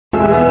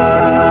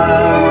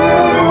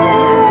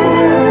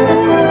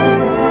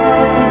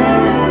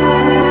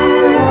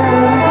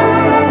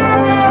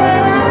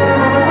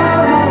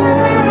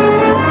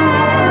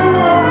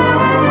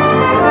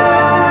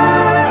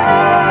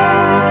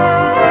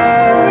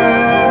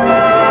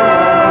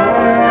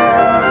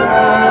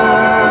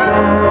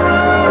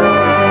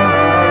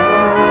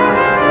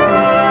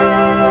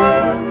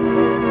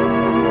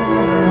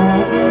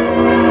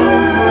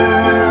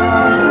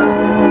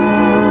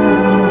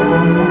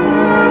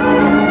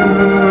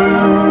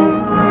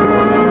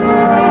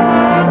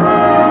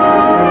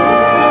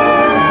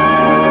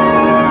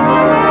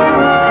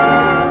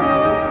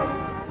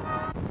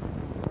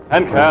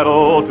And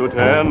cattle to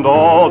tend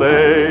all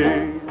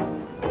day.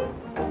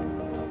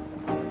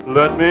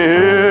 Let me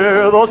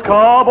hear those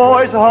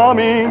cowboys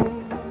humming,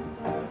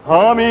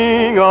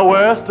 humming a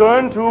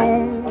western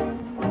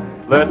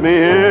tune. Let me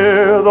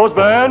hear those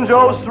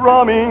banjos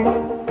strumming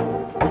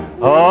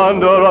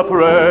under a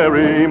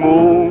prairie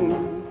moon.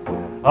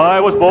 I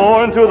was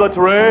born to the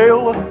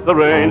trail, the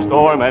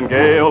rainstorm and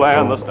gale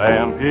and the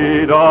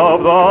stampede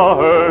of the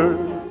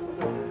herd.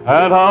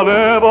 And I'll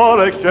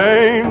never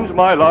exchange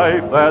my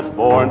life that's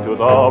born to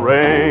the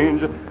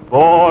range,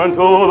 born to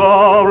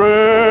the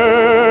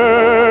range.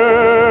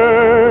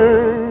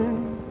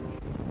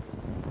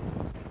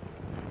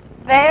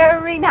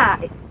 Very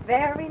nice,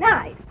 very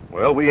nice.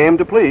 Well, we aim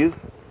to please.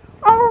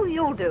 Oh,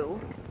 you'll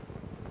do.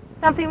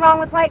 Something wrong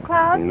with White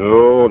Cloud?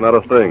 No, not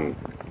a thing.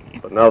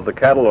 But now that the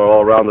cattle are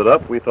all rounded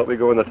up, we thought we'd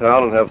go into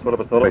town and have sort of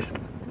a celebration.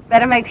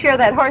 Better make sure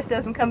that horse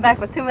doesn't come back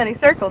with too many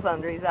circles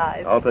under his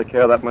eyes. I'll take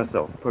care of that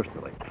myself,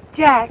 personally.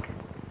 Jack,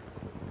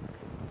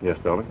 Yes,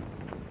 darling?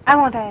 I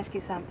want to ask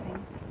you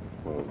something.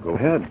 Well, go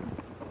ahead.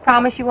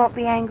 Promise you won't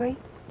be angry?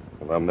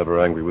 Well, I'm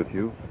never angry with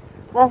you.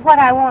 Well, what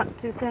I want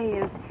to say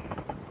is...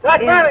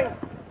 Jack Manning!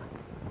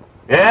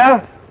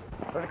 Yeah?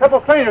 There's a couple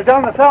of strangers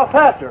down in the south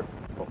pasture.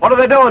 What are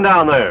they doing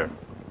down there?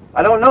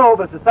 I don't know,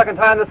 but it's the second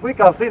time this week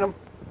I've seen them.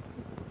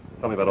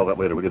 Tell me about all that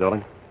later, will you,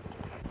 darling?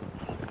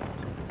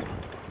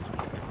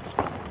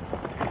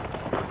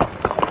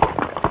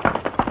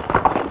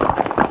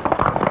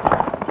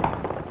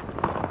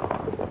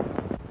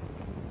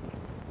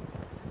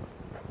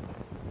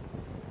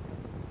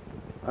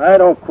 I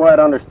don't quite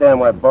understand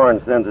why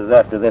Barnes sends us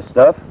after this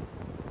stuff.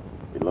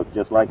 It looks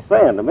just like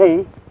sand to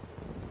me.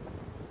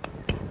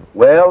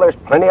 Well, there's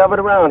plenty of it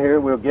around here.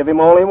 We'll give him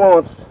all he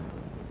wants.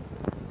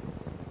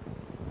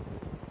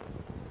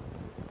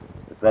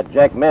 If that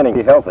Jack Manning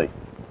be healthy.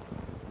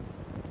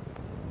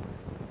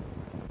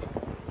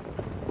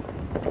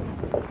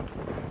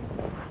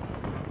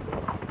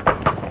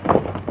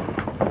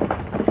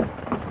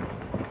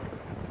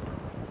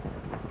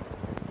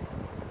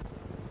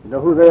 You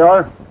know who they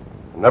are?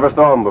 Never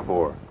saw him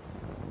before.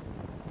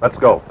 Let's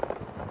go.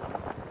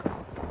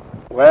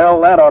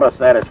 Well, that ought to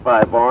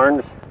satisfy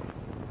Barnes.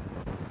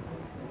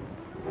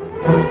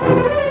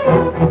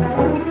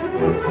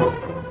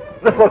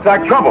 This looks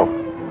like trouble.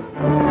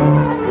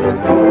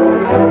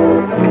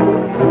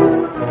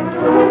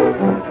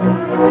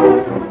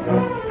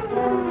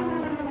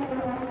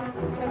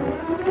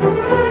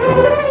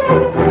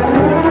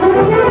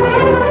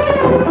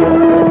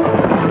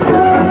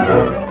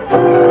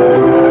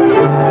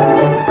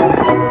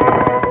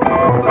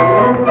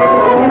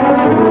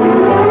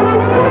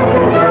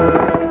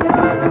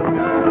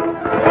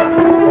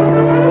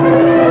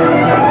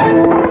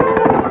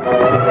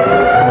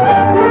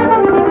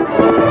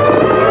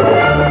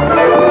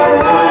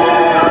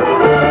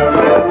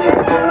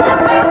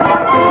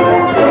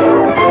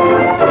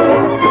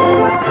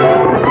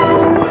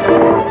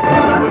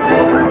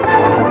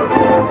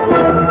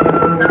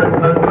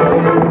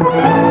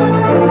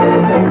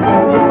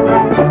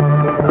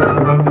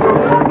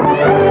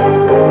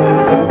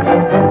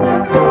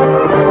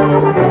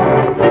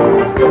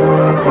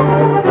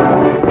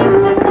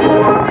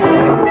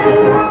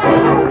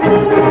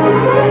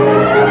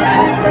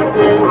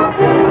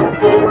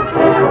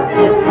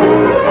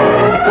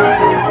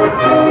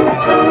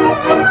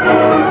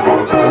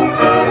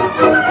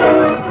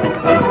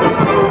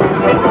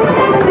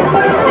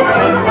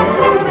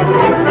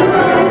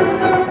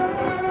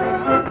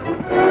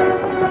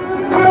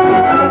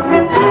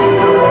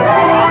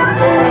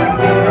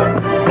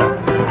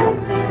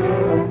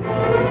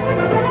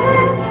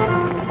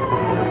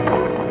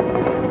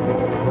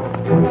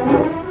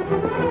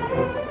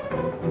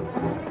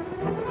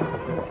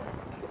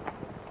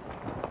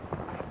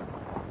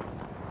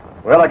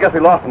 Well, I guess we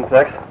lost them,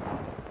 Tex.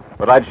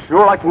 But I'd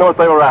sure like to know what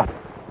they were after.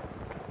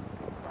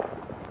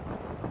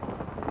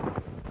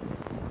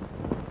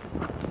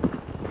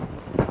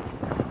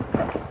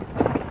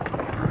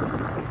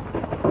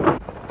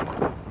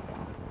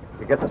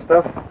 You get the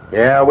stuff?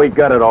 Yeah, we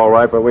got it all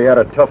right, but we had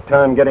a tough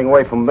time getting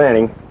away from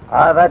Manning.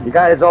 That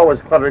guy's always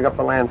cluttering up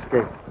the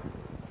landscape.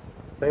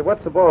 Say,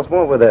 what's the boss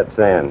want with that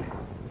sand?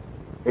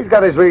 He's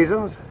got his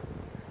reasons.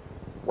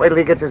 Wait till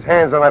he gets his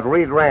hands on that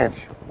Reed Ranch.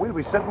 We'll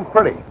be sitting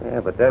pretty.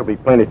 Yeah, but that'll be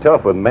plenty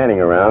tough with Manning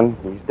around.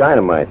 He's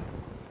dynamite.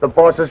 The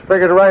boss has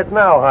figured right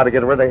now how to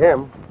get rid of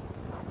him.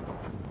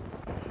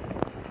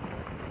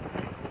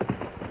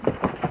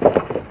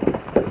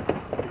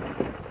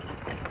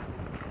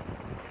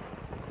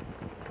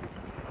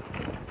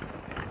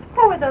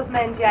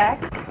 men,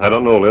 Jack? I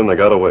don't know, Lynn. They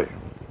got away.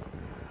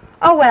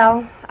 Oh,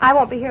 well, I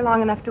won't be here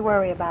long enough to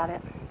worry about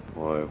it.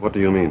 Why, what do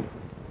you mean?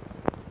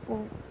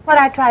 Well, what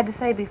I tried to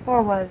say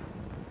before was,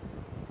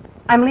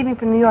 I'm leaving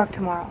for New York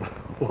tomorrow.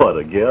 What,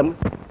 again?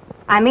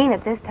 I mean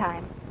it this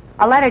time.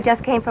 A letter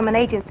just came from an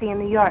agency in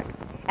New York,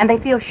 and they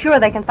feel sure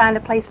they can find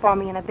a place for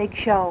me in a big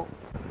show.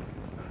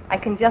 I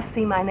can just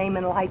see my name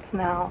in lights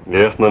now.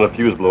 Yes, and then a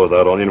fuse blows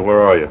out on you, and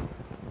where are you?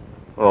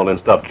 Oh, Lynn,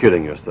 stop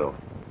kidding yourself.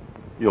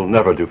 You'll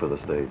never do for the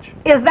stage.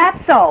 Is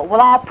that so?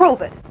 Well, I'll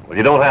prove it. Well,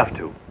 you don't have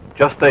to.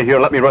 Just stay here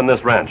and let me run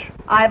this ranch.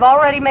 I've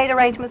already made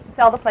arrangements to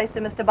sell the place to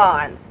Mr.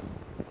 Barnes.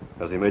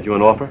 Has he made you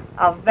an offer?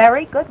 A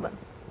very good one.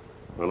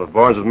 Well, if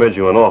Barnes has made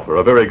you an offer,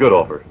 a very good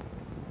offer,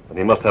 then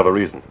he must have a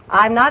reason.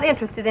 I'm not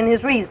interested in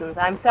his reasons.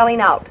 I'm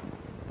selling out.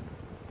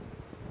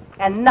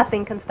 And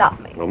nothing can stop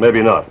me. Well,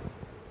 maybe not,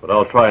 but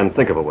I'll try and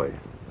think of a way.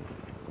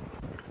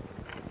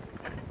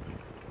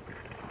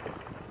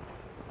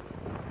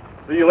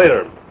 See you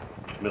later,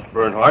 Miss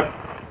Bernhardt.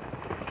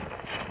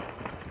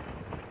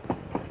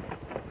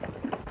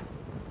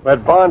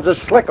 That Barnes is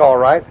slick, all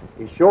right.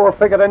 He sure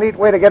figured a neat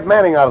way to get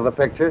Manning out of the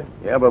picture.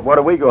 Yeah, but what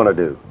are we going to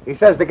do? He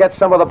says to get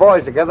some of the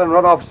boys together and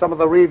run off some of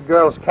the Reed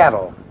girls'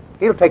 cattle.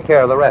 He'll take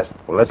care of the rest.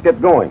 Well, let's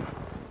get going.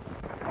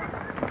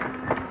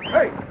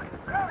 Hey!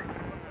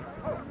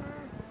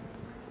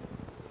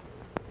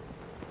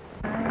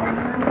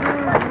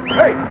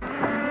 Hey!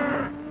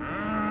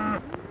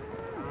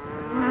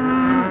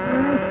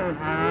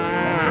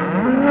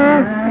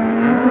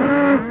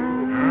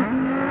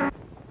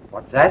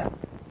 What's that?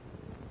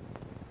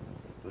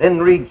 Lynn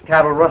Reed's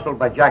cattle rustled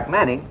by Jack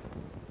Manning.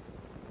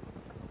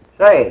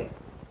 Say,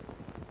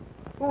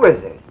 who is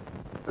this?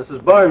 This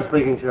is Barnes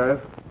speaking, Sheriff.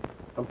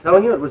 I'm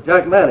telling you, it was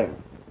Jack Manning.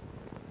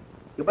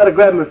 You better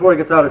grab him before he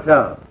gets out of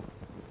town.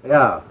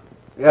 Yeah.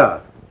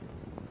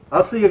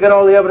 I'll see you get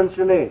all the evidence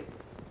you need.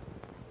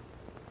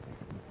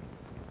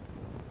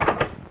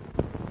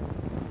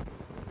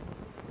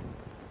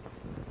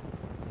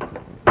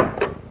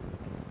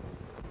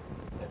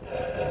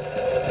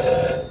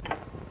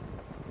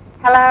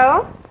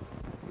 Hello?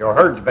 Your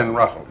herd's been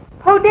rustled.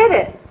 Who did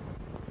it?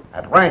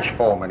 That ranch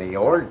foreman of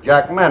yours,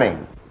 Jack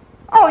Manning.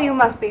 Oh, you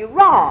must be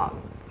wrong.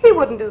 He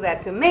wouldn't do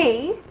that to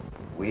me.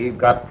 We've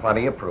got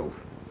plenty of proof.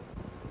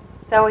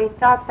 So he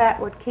thought that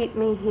would keep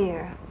me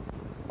here.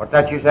 What's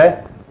that you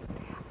said?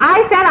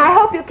 I said I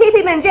hope you keep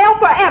him in jail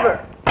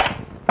forever.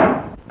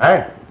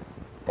 Hey?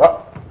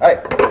 What?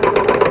 Hey.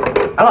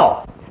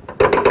 Hello.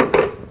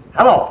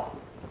 Hello.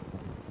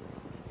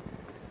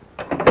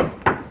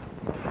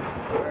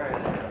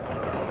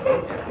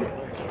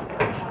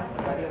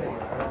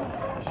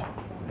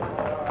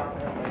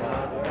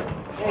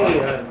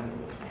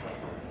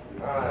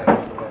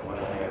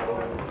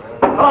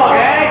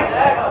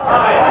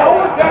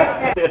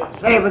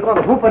 Say, we're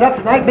going to whoop it up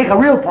tonight, make a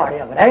real party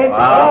of it, eh?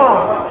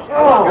 Oh,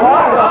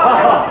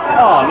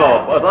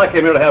 no, Buzz, I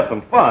came here to have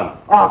some fun.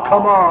 Oh,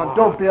 come on,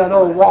 don't be an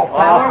old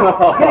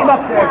wallflower. Get him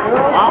up there,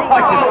 girl. I'll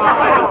fight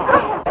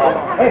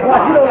Hey,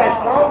 what, you know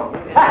that song?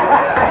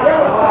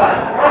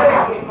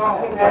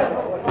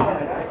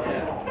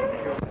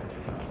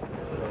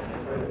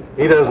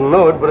 He doesn't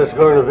know it, but it's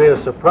going to be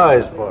a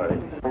surprise party.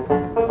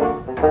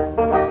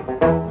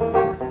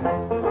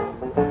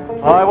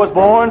 I was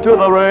born to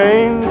the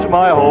range,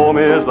 my home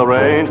is the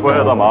range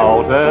where the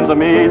mountains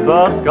meet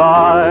the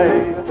sky.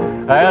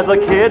 As a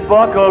kid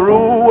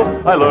buckaroo,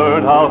 I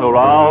learned how to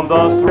round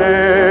the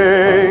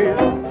straight.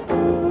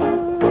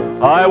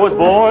 I was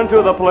born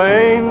to the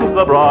plains,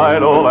 the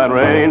bridle and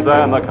reins,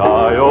 and the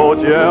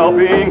coyote's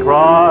yelping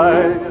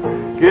cry.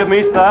 Give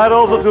me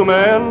saddles to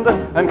mend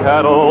and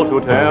cattle to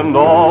tend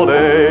all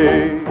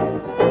day.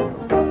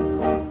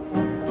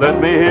 Let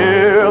me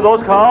hear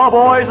those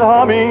cowboys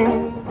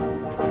humming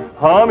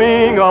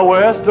a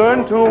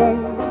western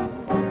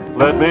tune.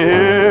 Let me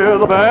hear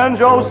the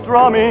banjo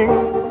strumming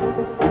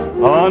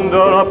under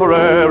a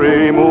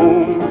prairie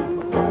moon.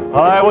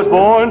 I was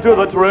born to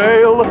the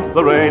trail,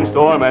 the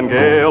rainstorm and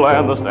gale,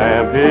 and the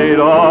stampede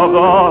of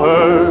the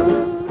herd.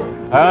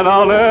 And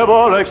I'll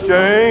never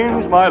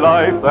exchange my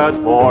life that's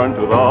born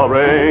to the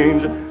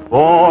range,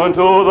 born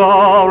to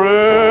the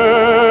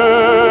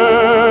range.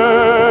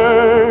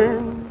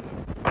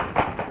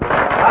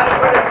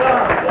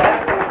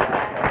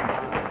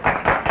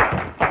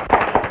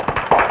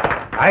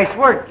 Nice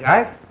work,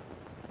 Jack.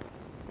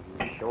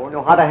 You sure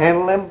know how to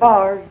handle them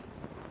bars.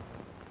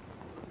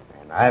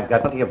 And I've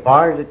got plenty of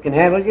bars that can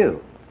handle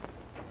you.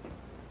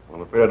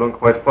 I'm afraid I don't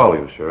quite follow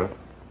you, Sheriff.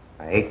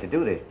 I hate to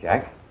do this,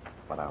 Jack,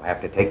 but I'll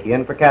have to take you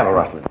in for cattle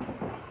rustling.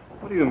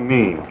 What do you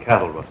mean,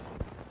 cattle rustling?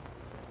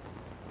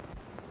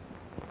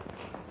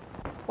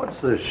 What's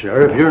this,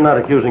 Sheriff? You're not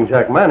accusing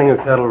Jack Manning of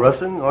cattle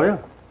rustling, are you?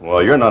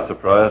 Well, you're not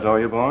surprised, are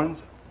you, Barnes?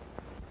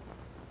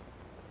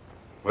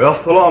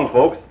 Well, so long,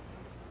 folks.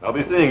 I'll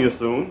be seeing you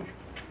soon.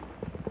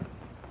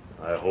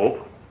 I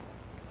hope.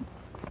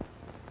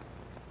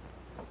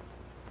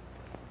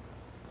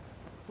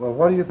 Well,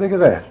 what do you think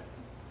of that?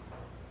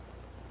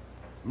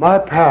 My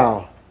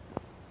pal,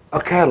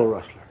 a cattle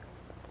rustler.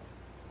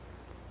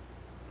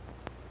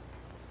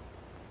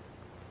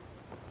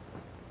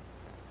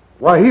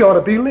 Why, he ought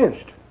to be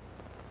lynched.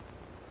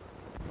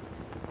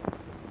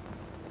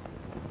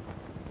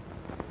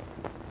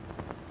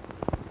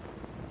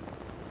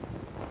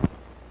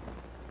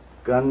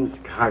 Guns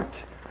cocked,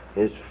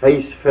 his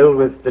face filled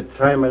with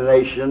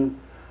determination,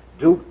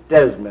 Duke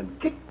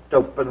Desmond kicked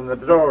open the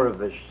door of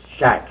the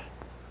shack.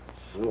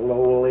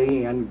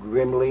 Slowly and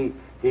grimly,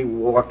 he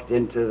walked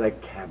into the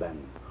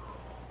cabin.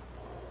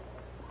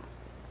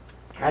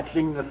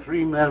 Catching the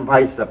three men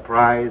by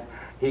surprise,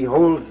 he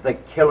holds the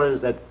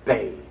killers at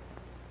bay.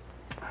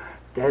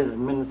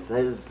 Desmond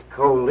says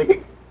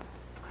coldly,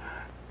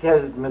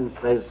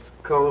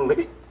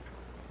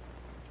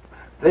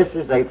 this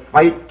is a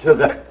fight to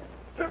the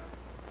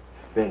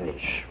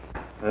finish.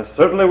 I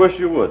certainly wish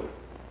you would.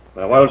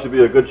 Now, why don't you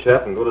be a good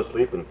chap and go to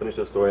sleep and finish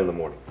this story in the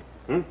morning?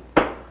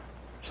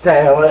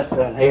 Say,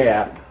 listen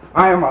here.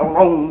 I'm a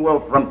lone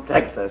wolf from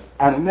Texas,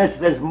 and this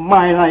is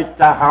my night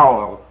to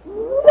howl.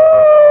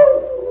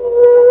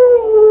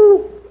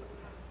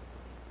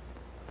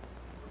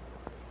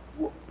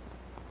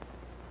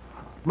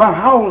 My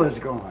howl is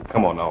gone.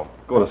 Come on now,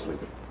 go to sleep.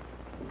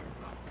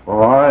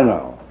 Oh, I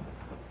know.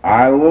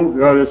 I won't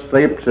go to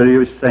sleep till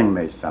you sing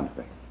me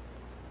something.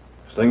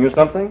 Sing you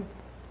something?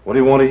 What do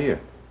you want to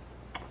hear?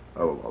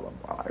 A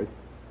lullaby.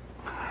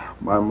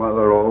 My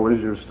mother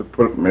always used to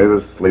put me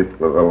to sleep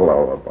with a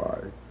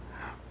lullaby.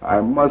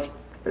 I must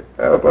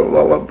have a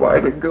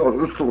lullaby to go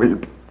to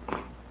sleep.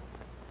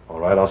 All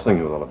right, I'll sing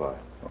you a lullaby.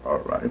 All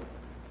right.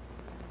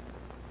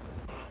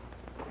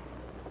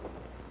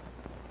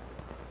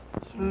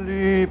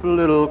 Sleep,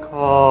 little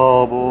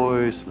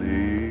cowboy,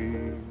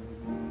 sleep.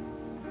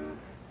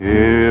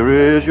 Here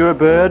is your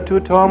bed to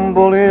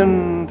tumble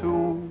into.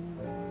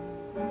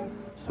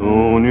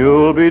 Soon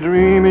you'll be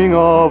dreaming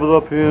of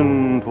the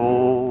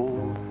pinto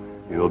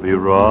you'll be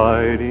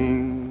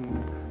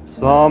riding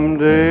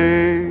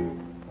someday.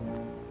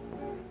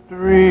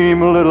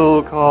 Dream,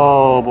 little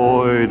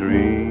cowboy,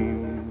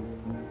 dream.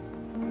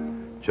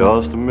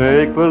 Just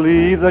make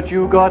believe that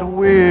you got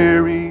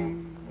weary,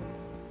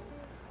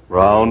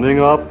 rounding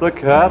up the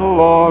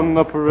cattle on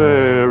the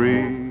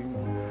prairie,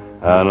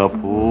 and a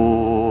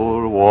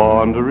poor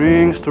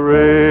wandering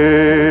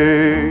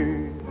stray.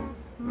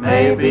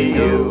 Maybe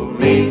you'll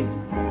meet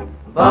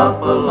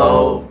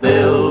Buffalo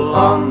Bill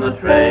on the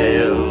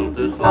trail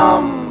to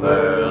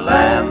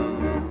Slumberland.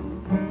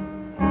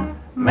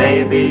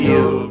 Maybe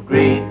you'll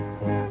greet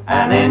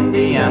an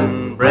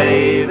Indian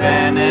brave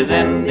and his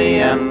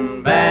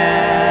Indian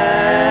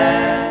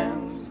band.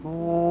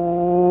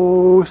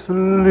 So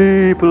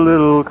sleep,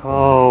 little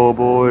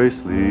cowboy,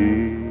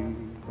 sleep.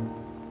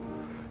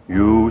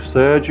 You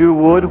said you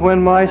would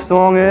when my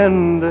song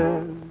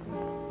ended.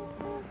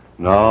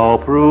 Now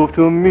prove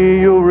to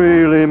me you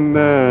really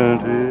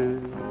meant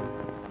it.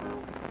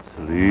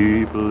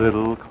 Sleep,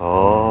 little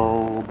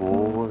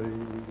cowboy,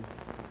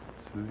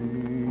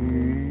 sleep.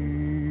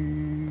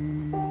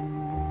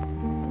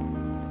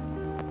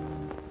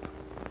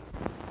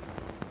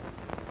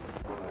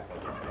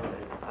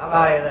 How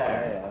about you there?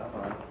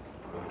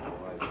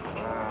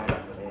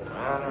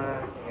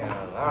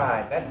 All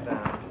right, beds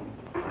down.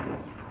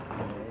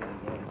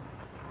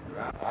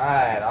 All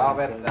right, all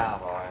beds down,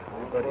 boys.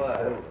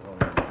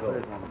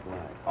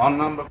 On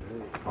number...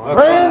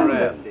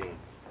 Friends,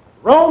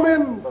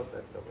 Romans,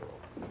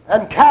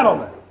 and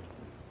cattlemen,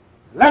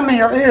 lend me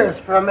your ears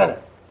for a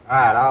minute. All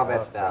right, all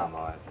beds down,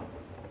 boys.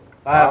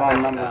 5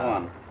 on number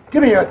 1.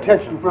 Give me your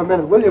attention for a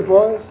minute, will you,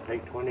 boys?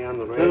 Take 20 on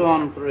the red. 2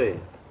 on 3.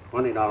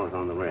 $20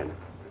 on the red.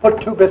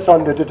 Put 2 bits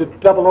on the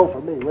double O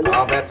for me, will you?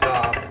 All bets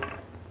off.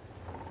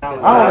 I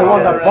only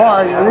want to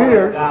bar your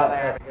ears.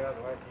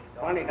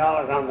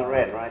 $20 on the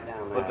red, right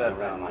down there. Put that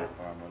down there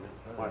for him, will you?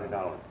 $20.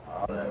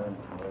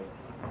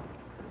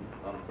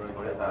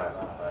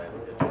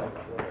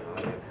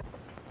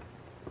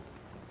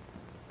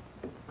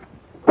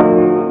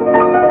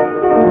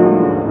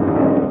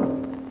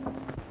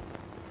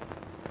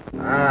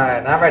 All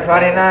right, number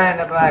 29,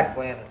 the black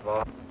wins,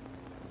 boy.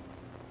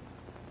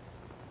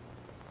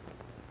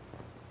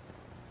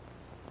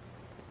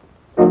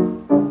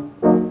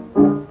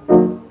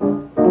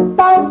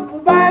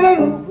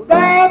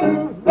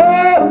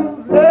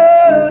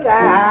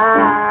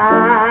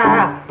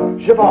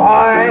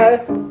 Boy,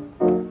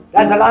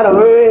 that's a lot of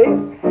work.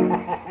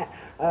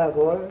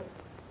 Boy.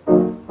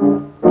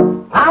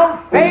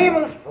 I'm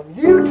famous from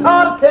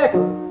Utah to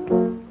Texas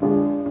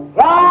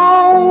for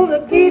all the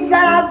deeds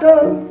that I've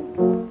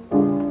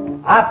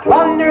done. I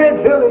plunder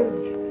and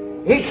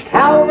pillage each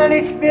town and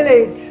each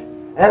village,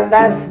 and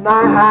that's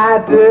my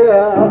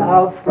idea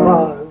of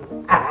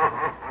fun.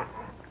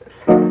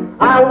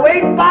 I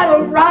wait by the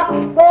rocks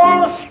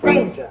for a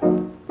stranger,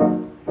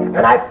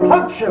 and I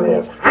puncture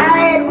his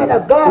hide with a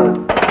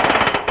gun.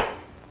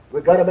 We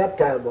got him that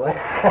time, boy.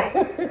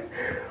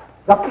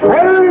 The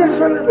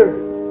prairies are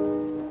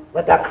littered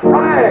with the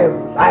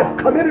crimes I've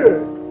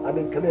committed.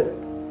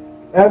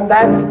 And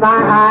that's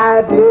my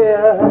idea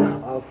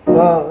of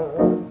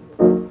fun.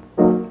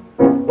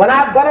 When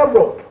I've got a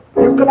rope,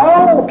 you can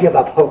all give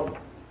up hope,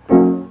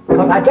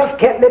 because I just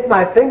can't make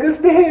my fingers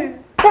bend.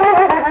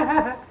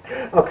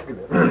 Oh, excuse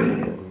me.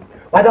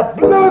 by the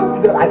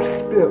blood that I've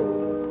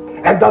spilled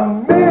and the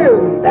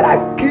men that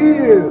I've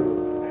killed,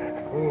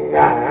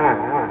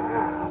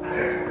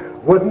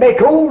 would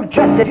make old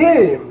Jesse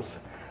James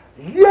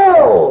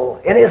yell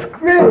in his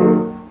grave,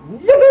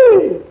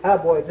 yippee! How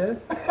boy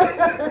did.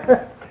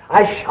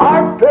 I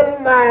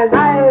sharpen my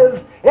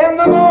knives in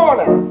the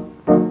morning,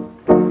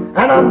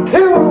 and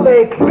until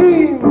they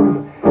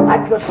gleam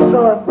like the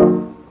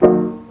sun,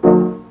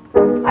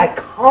 I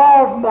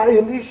carve my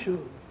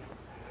initials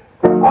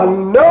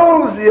on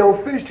nosy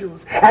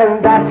officials,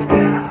 and that's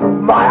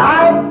my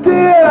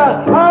idea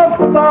of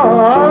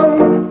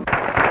fun.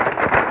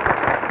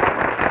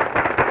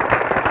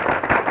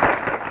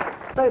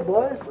 Say,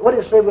 boys, what do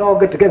you say we all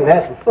get together and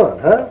have some fun,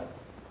 huh?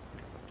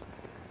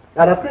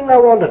 Now, the thing I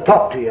wanted to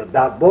talk to you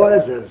about,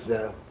 boys, is,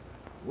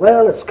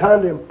 well, it's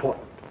kind of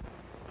important.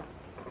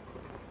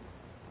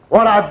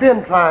 What I've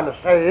been trying to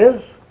say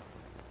is,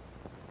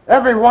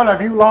 every one of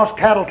you lost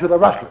cattle to the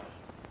rustlers.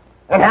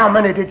 And how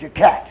many did you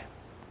catch?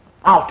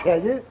 I'll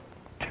tell you,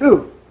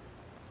 2.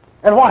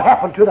 And what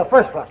happened to the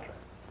first rustler?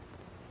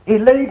 He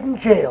laid in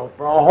jail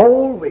for a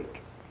whole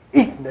week,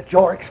 eating at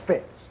your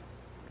expense.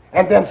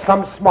 And then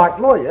some smart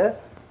lawyer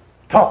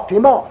talked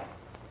him off.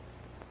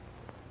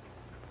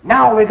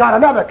 Now we got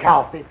another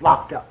cow thief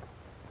locked up,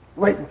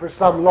 waiting for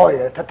some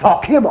lawyer to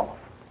talk him off.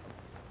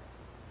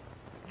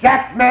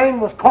 Jack Manning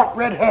was caught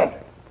red-handed.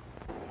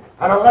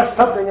 And unless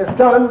something is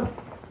done,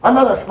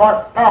 another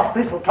smart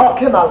mouthpiece will talk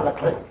him out of the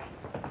clean.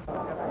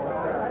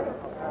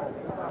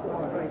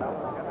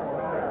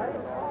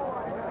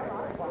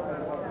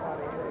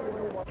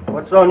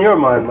 What's on your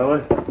mind,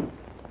 Miller?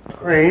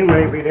 Green,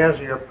 maybe to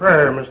answer your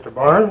prayer, Mr.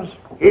 Barnes.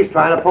 He's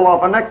trying to pull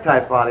off a necktie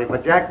party for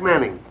Jack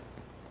Manning.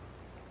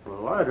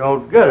 Well, I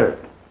don't get it.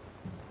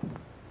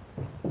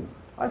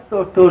 I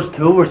thought those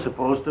 2 were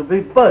supposed to be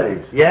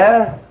buddies.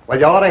 Yeah? Well,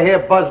 you ought to hear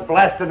Buzz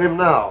blasting him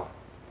now.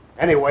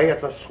 Anyway,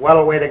 it's a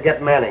swell way to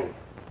get Manning.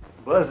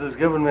 Buzz has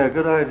given me a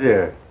good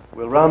idea.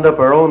 We'll round up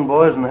our own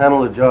boys and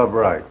handle the job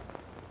right.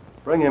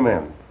 Bring him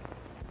in.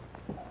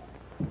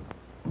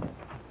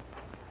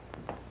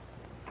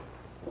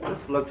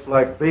 This looks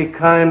like Be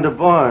Kind to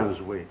Barnes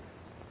week.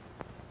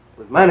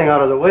 With Manning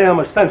out of the way, I'm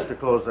a cinch to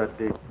close that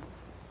deal.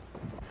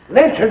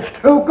 Lynching's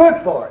too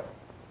good for it,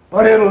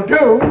 but it'll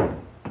do.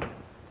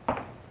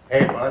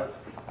 Hey, Buzz.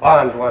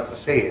 Barnes wants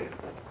to see you.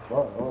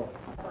 Oh.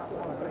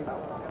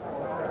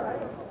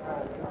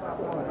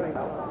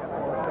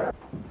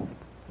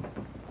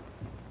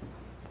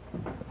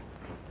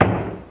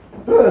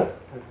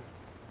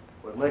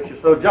 What makes you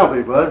so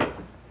jumpy, Buzz?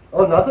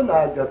 Oh, nothing.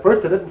 At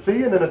first I didn't see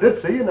you, and then I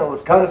did see you, and I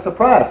was kind of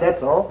surprised,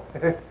 that's all.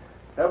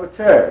 Have a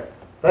chair.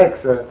 Thanks,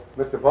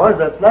 Mr. Barnes.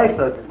 That's nice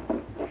of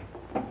you.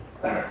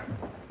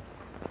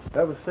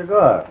 Have a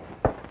cigar.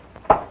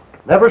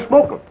 Never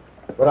smoke 'em,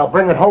 but I'll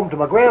bring it home to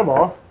my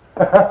grandma.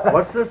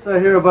 What's this I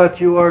hear about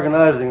you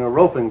organizing a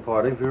roping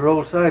party for your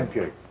old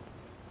sidekick?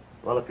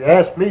 Well, if you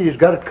ask me, he's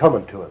got it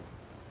coming to him.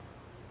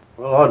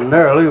 Well,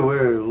 ordinarily,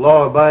 we're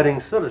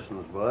law-abiding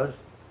citizens, Buzz.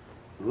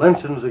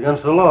 Lynching's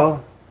against the law.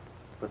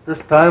 But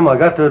this time, I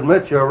got to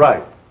admit you're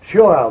right.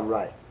 Sure I'm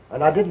right.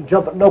 And I didn't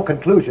jump at no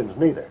conclusions,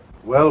 neither.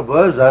 Well,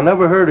 Buzz, I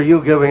never heard of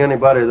you giving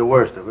anybody the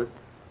worst of it.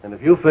 And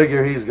if you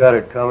figure he's got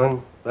it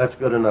coming, that's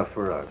good enough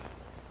for us.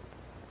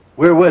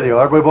 We're with you,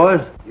 aren't we,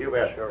 boys? You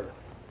bet, sure.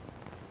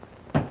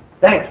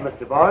 Thanks,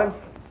 Mr. Barnes.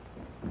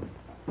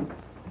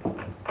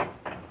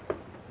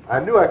 I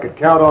knew I could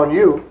count on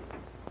you.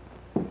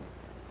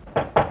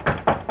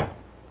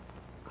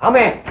 Come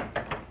in.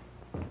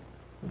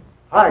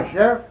 Hi,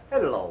 Sheriff.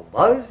 Hello,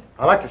 Buzz.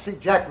 I'd like to see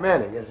Jack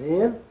Manning. Is he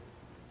in?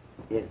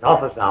 His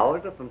office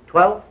hours are from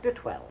 12 to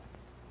 12.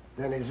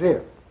 Then he's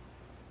in.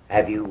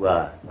 Have you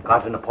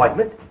got an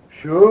appointment?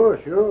 Sure.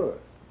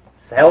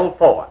 Cell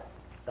 4,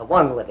 the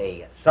one with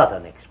a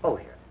southern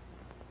exposure.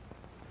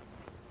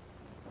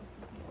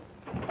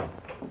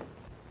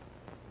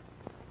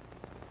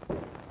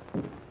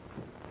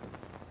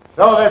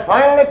 So they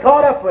finally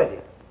caught up with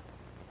you.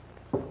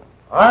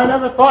 I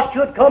never thought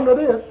you'd come to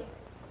this.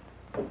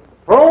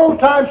 For old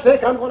time's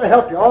sake, I'm going to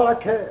help you all I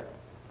can.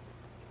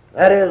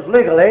 That is,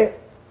 legally.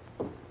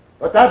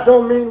 But that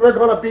don't mean we're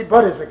going to be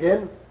buddies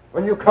again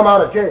when you come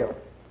out of jail.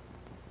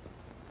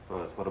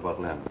 Buzz, what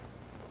about Lynn?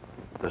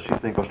 Does she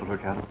think rustled her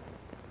cattle?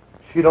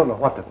 She don't know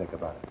what to think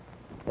about it.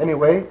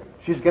 Anyway,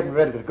 she's getting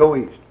ready to go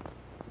east.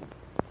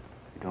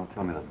 You don't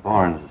tell me that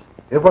Barnes is...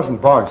 It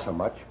wasn't Barnes so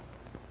much.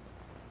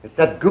 It's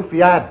that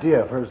goofy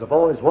idea of hers of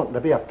always wanting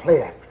to be a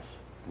play actress.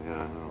 Yeah,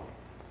 I know.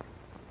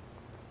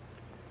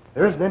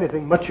 There isn't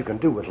anything much you can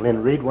do with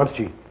Lynn Reed once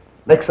she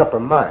makes up her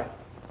mind.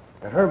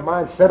 And her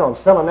mind's set on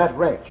selling that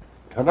ranch.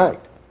 Tonight.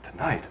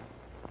 Tonight?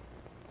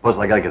 Buzz,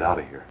 I gotta get out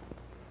of here.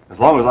 As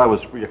long as I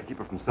was free, I could keep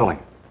her from selling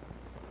it.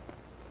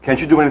 Can't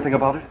you do anything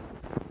about it?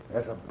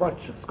 There's a bunch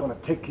that's going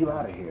to take you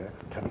out of here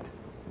tonight.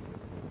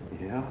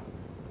 Yeah?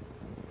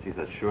 Geez,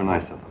 that's sure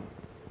nice of them.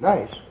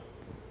 Nice?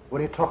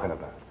 What are you talking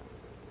about?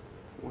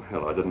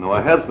 Well, I didn't know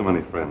I had so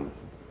many friends.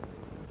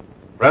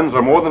 Friends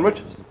are more than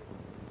riches.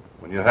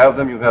 When you have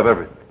them, you have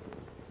everything.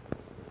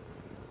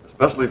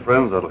 Especially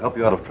friends that'll help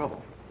you out of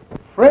trouble.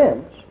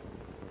 Friends?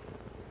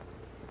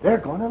 They're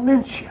going to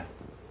lynch you.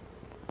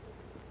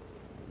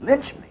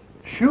 Lynch me?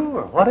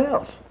 Sure, what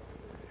else?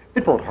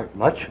 It won't hurt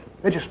much.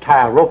 They just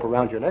tie a rope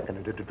around your neck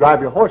and to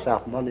drive your horse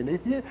out from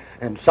underneath you,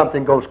 and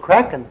something goes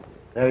crack, and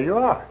there you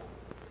are.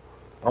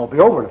 I'll be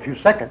over in a few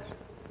seconds.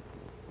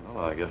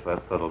 Well, I guess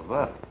that settles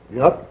that.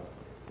 Yup.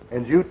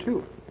 And you,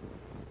 too.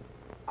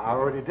 I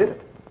already did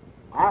it.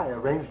 I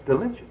arranged the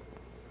lynching.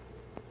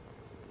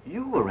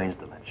 You arranged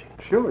the lynching.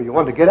 Sure, you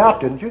wanted to get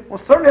out, didn't you?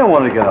 Well, certainly I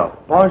wanted to get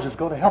out. Barnes is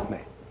going to help me.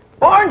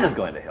 Barnes is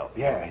going to help.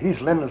 Yeah,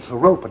 he's lending us the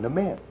rope and the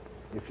men,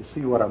 if you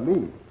see what I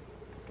mean.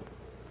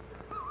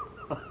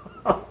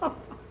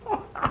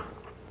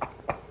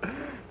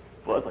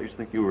 Plus, I used to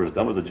think you were as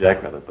dumb as a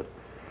jackrabbit, but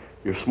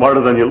you're smarter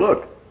than you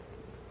look.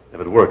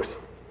 If it works.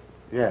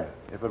 Yeah,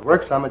 if it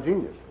works, I'm a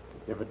genius.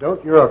 If it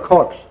don't, you're a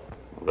corpse.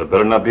 Well, there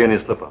better not be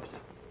any slip-ups.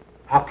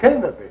 How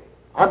can there be?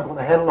 I'm going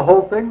to handle the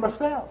whole thing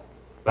myself.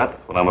 That's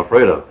what I'm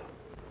afraid of.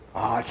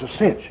 Ah, it's a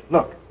cinch.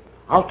 Look,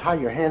 I'll tie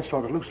your hands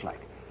sort of loose like,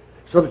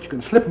 so that you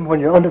can slip them when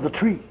you're under the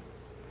tree.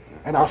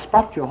 And I'll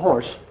spot your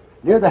horse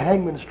near the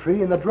hangman's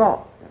tree in the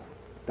draw.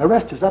 The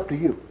rest is up to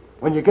you.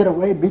 When you get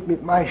away, meet me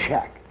at my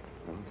shack.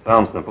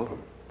 Sounds simple.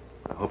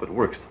 I hope it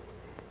works.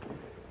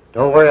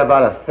 Don't worry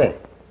about a thing.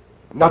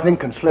 Nothing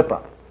can slip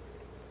up.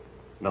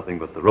 Nothing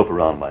but the rope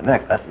around my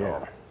neck, that's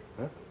all.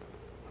 Huh?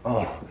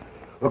 Oh,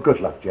 well,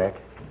 good luck, Jack.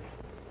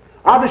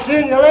 I'll be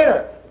seeing you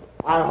later,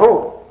 I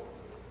hope.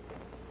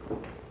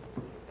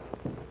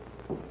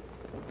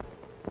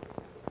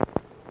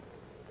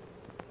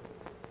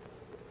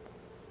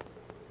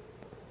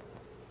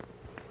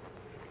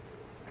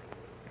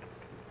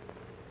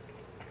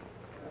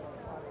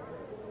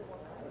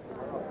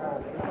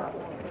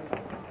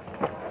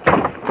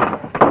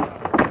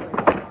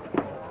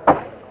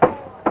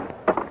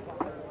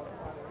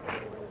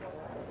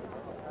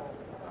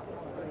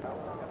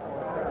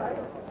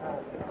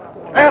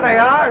 There they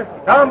are,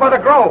 down by the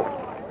grove.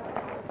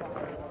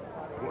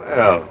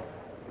 Well,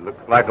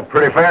 looks like a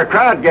pretty fair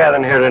crowd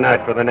gathering here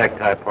tonight for the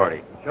necktie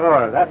party.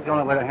 Sure, that's the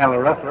only way to handle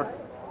a rustler.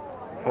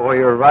 Boy,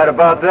 you're right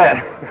about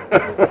that.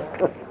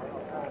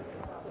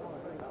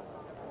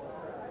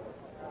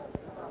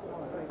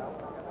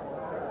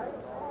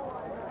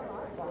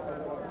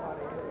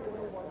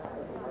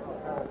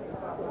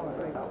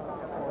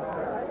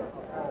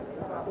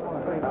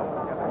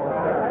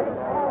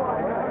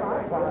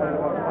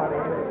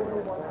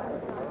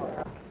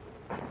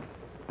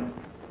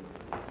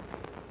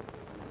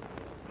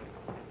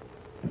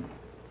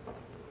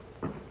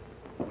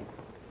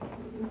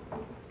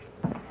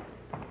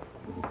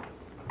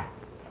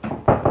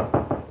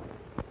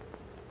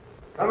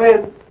 Come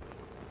in.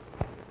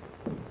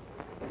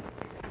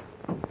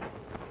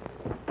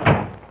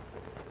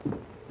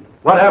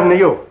 What happened to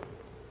you?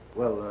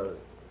 Well,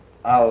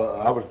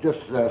 I was just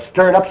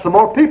stirring up some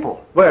more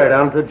people. Where,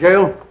 down to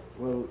jail?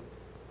 Well,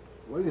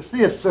 you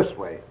see, it's this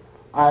way.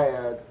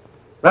 I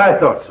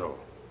thought so.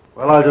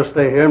 Well, I'll just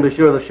stay here and be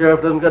sure the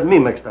sheriff doesn't get me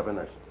mixed up in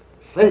this.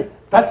 See,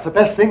 that's the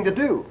best thing to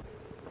do.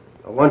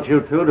 I want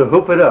you two to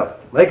hoop it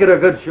up. Make it a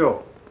good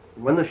show.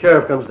 And when the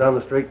sheriff comes down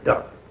the street,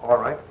 duck. All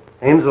right.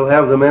 Haynes will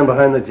have the men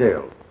behind the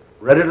jail,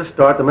 ready to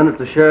start the minute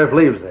the sheriff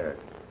leaves there.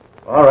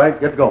 All right,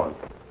 get going.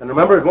 And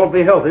remember, it won't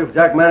be healthy if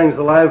Jack Manning's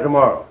alive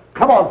tomorrow.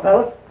 Come on,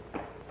 fellas.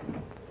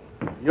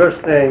 You're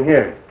staying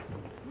here.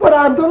 But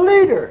I'm the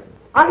leader.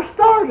 I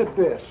started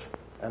this.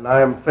 And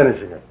I'm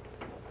finishing it.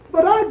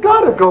 But I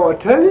gotta go, I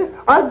tell you.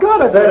 I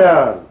gotta Sit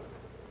down.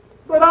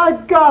 But I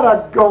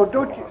gotta go,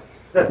 don't you?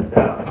 Sit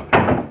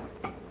down.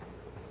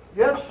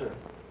 Yes, sir.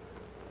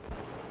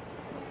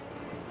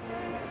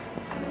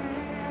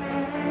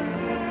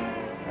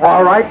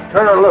 All right,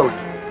 turn her loose.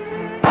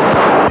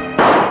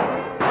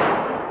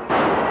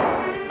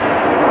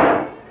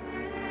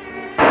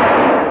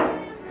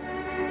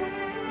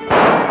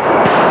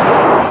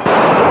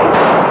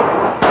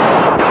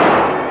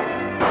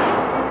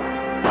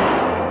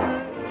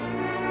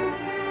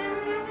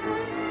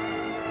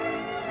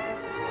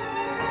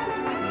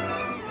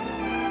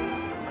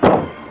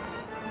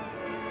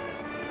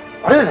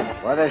 What is it?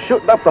 Why, they're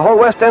shooting up the whole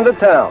west end of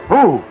town.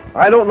 Who?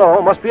 I don't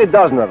know. Must be a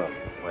dozen of them.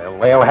 Well,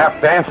 they'll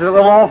have to answer to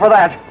them all for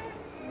that.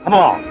 Come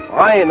on.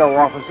 I ain't no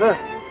officer.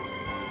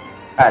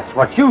 That's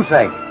what you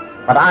think.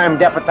 But I'm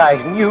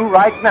deputizing you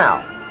right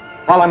now.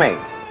 Follow me.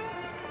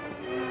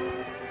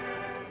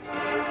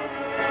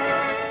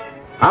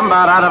 I'm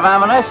about out of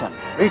ammunition.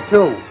 Me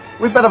too.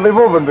 We better be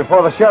moving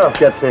before the sheriff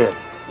gets here.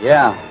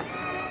 Yeah.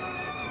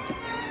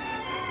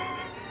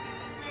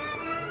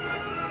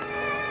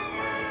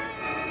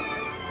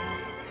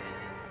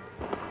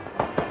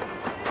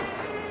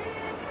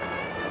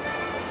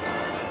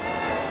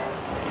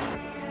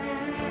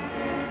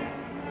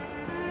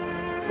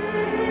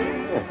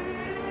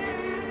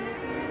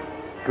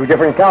 Two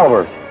different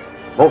calibers.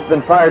 Both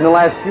been fired in the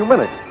last few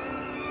minutes.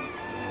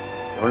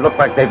 Don't look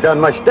like they've done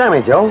much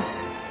damage, Joe.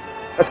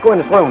 Let's go in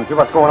the saloon and see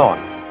what's going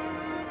on.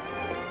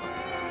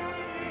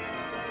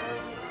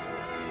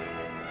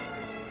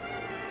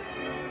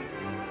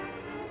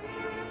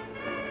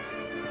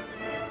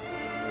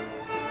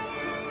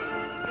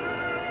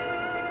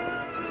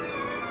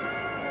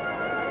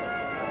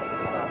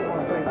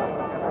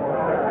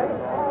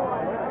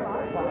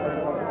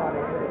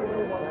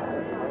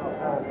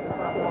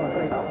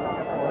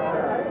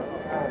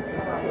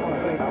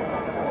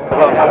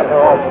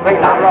 Bring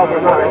it out, Rover.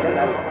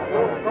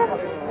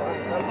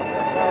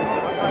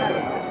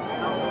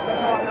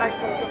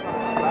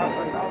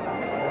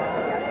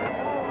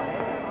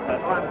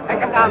 Take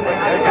him down there.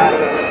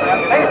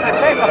 Take the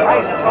place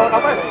and throw it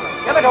over.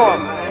 Give it to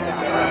him.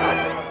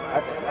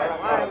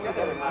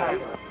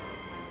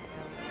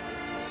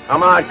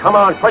 Come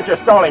on, quit your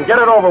stalling. Get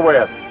it over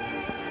with.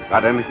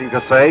 Got anything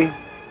to say?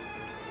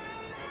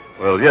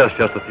 Well, yes,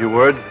 just a few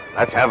words.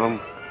 Let's have them.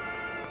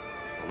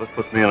 Well, this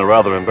puts me in a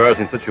rather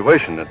embarrassing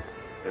situation. It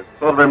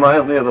sort of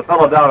reminds me of the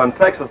fellow down in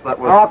Texas that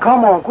was... Oh,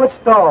 come on, quit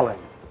stalling.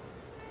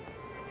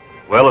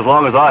 Well, as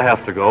long as I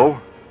have to go,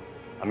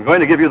 I'm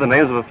going to give you the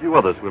names of a few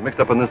others who are mixed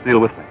up in this deal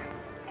with me.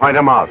 Point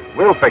them out.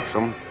 We'll fix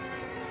them.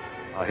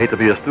 I hate to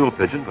be a stool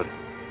pigeon, but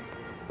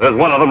there's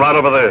one of them right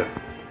over there.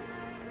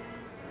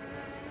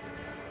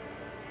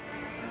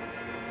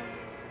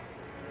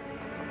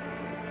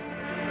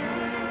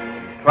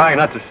 He's trying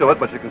not to show it,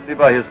 but you can see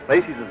by his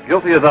face he's as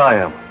guilty as I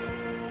am.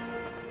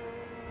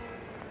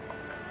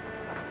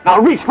 Now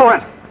reach for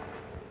it.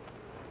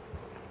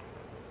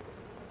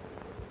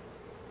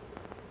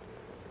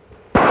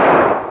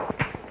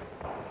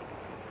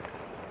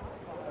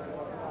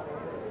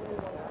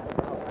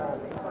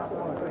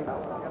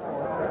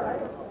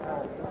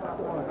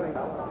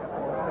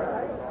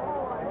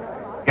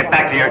 Get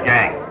back to your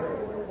gang.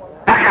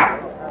 Back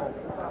up!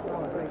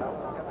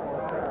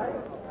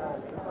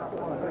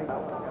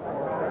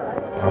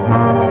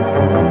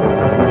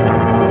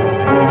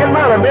 Get him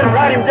out of him,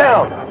 ride him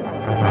down.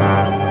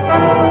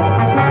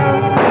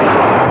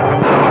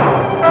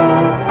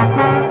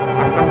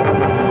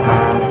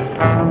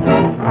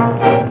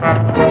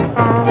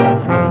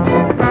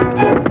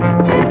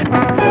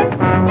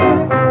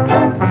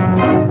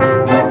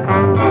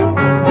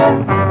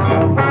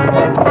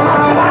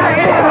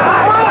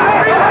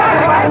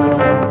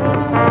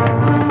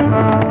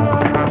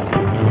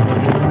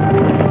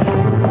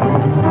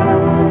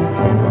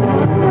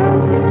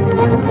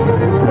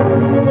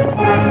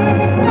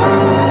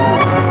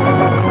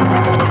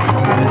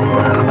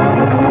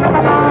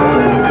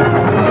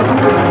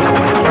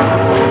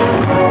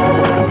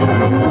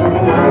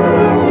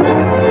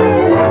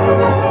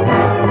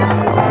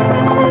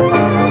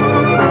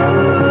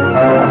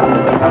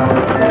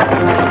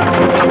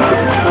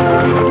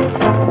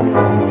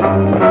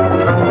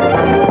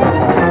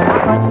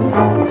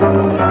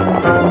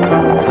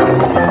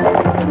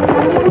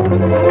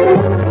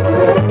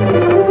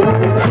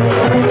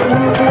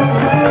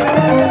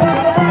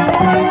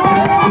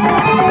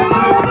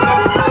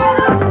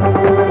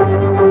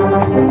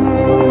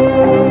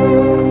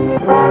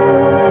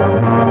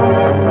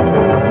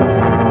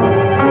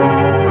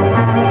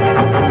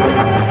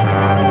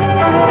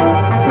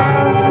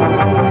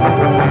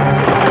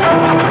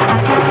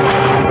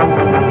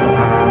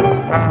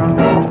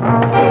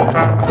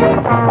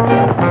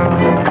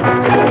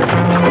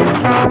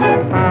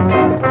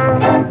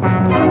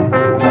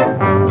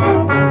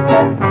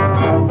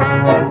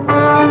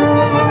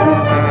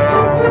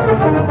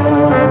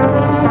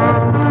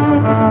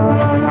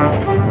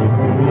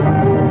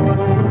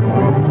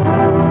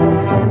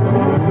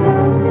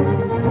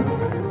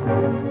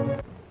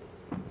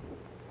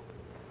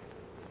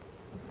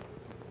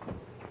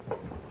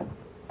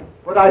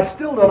 But I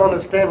still don't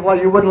understand why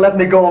you wouldn't let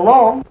me go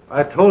along.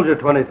 I told you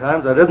 20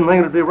 times I didn't think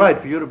it'd be right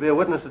for you to be a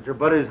witness at your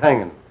buddy's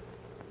hanging.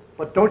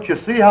 But don't you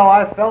see how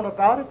I felt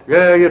about it?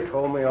 Yeah, you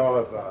told me all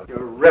about it.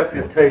 Your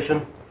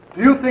reputation.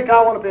 Do you think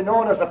I want to be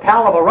known as a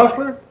pal of a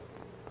rustler?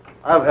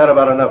 I've had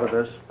about enough of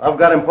this. I've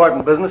got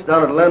important business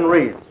down at Lynn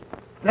Reed's.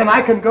 Then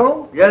I can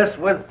go? Yes,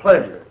 with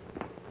pleasure.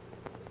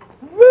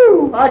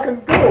 Woo! I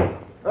can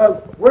go.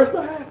 Where's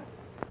the hat?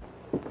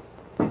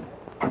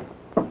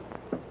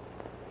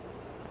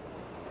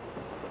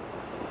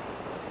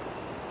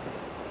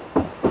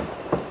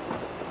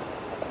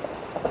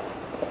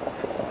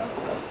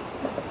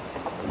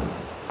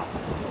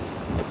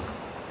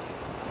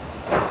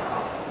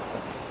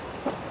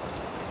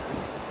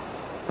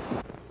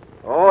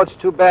 Oh, it's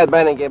too bad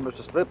Manning gave us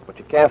a slip, but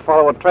you can't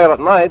follow a trail at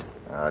night.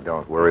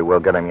 Don't worry, we'll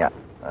get him yet.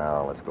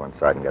 Now, let's go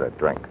inside and get a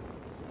drink.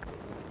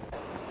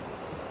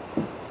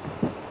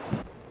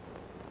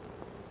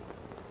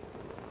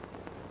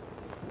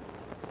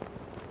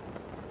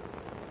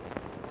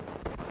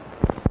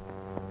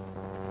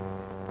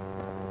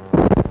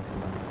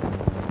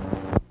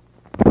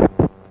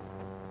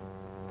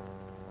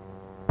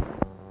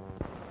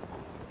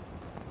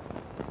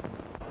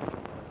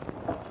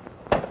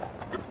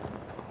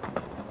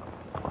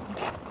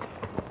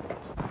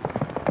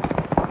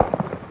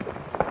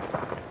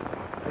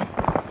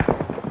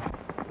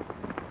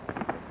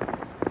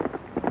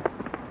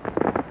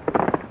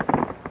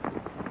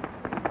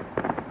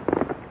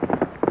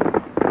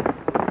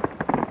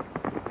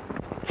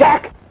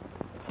 Jack!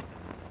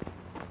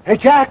 Hey,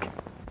 Jack!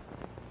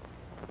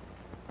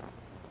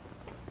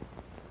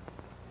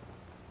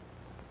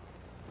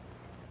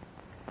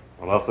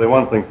 Well, I'll say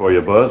one thing for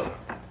you, Buzz.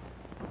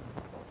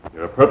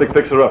 You're a perfect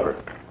fixer-upper.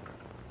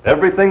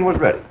 Everything was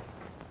ready.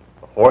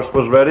 The horse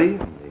was ready,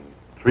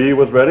 the tree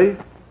was ready,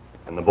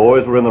 and the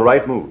boys were in the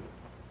right mood.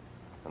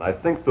 And I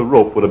think the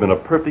rope would have been a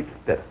perfect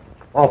fit.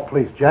 Oh,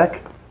 please,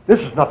 Jack. This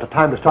is not the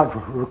time to start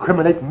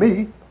recriminating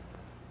me.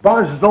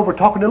 Barnes is over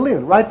talking to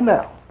Lynn right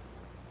now.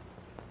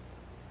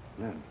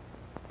 Lynn.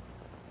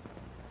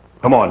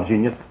 Come on,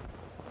 genius.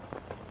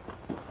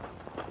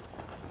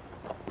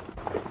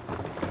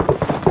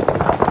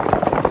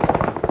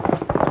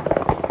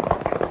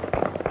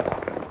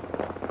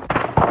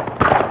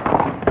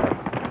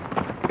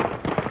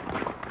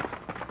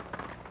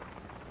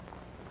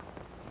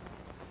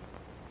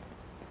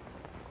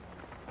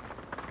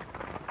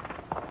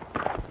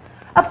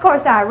 Of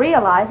course, I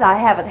realize I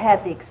haven't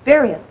had the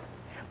experience.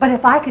 But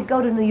if I could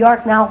go to New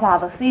York now while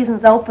the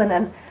season's open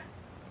and...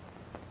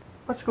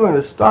 What's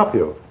going to stop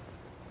you?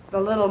 the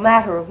little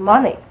matter of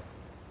money.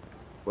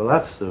 Well,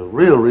 that's the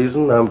real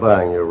reason I'm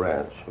buying your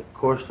ranch. Of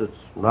course, it's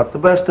not the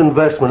best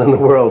investment in the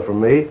world for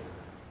me,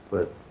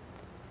 but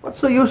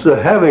what's the use of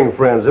having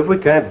friends if we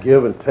can't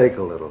give and take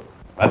a little?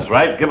 That's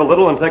right. Give a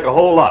little and take a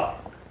whole lot.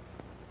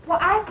 Well,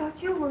 I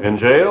thought you were... In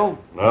jail?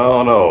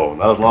 No, no.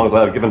 Not as long as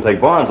I have give and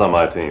take Barnes on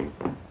my team.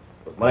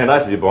 It's mighty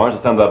nice of you, Barnes,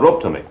 to send that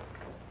rope to me.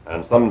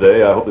 And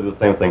someday I hope to do the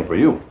same thing for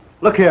you.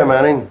 Look here,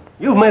 Manning.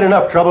 You've made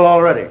enough trouble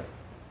already.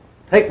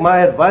 Take my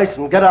advice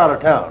and get out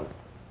of town.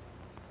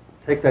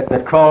 Take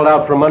that crawled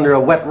out from under a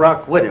wet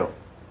rock with you.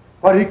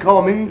 What did he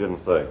call me? He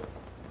didn't say.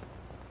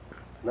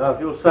 Now, if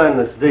you'll sign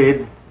this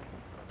deed,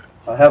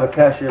 I'll have a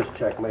cashier's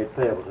check made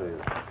payable to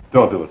you.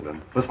 Don't do it,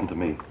 Lynn. Listen to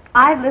me.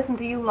 I've listened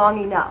to you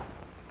long enough.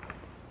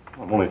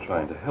 I'm only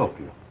trying to help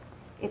you.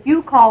 If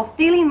you call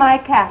stealing my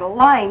cattle,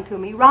 lying to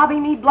me,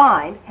 robbing me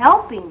blind,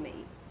 helping me,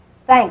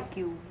 thank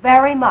you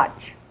very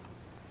much.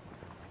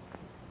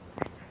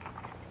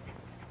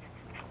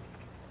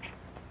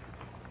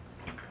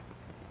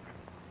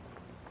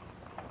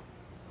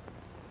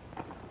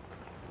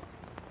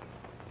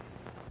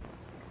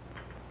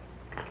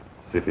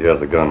 See if he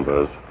has a gun,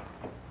 Buzz.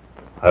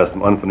 I have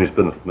some unfinished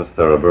business with Miss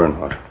Sarah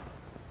Bernhardt.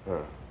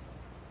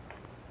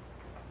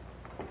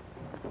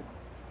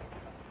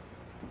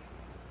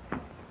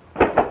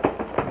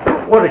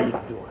 What are you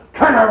doing?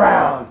 Turn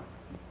around!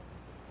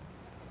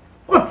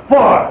 What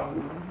for?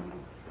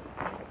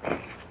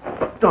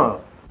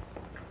 Don't.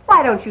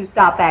 Why don't you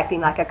stop acting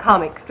like a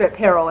comic strip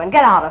hero and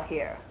get out of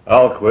here?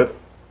 I'll quit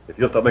if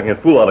you'll stop making a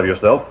fool out of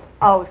yourself.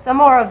 Oh, some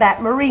more of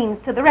that Marines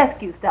to the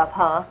rescue stuff,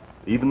 huh?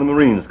 Even the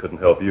Marines couldn't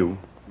help you.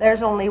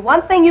 There's only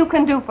one thing you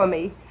can do for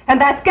me, and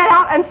that's get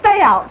out and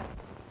stay out.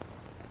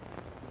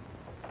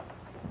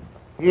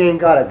 He ain't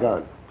got a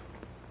gun.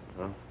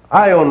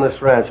 I own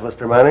this ranch,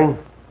 Mr. Manning,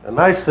 and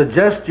I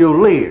suggest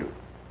you leave.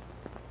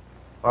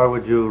 Or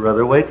would you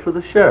rather wait for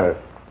the sheriff?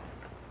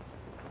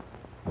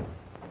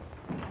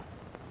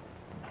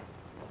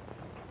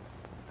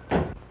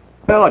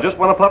 Well, I just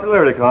won a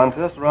popularity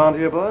contest around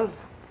here, Buzz.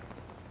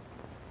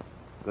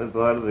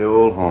 Goodbye to the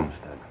old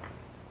homestead.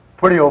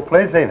 Pretty old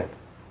place, ain't it?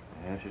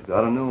 Yeah, she's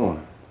got a new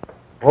owner.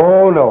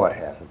 Oh, no, it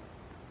hasn't.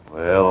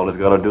 Well, all he's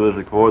got to do is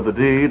record the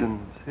deed, and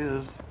it's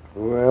his.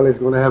 Well, he's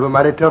going to have a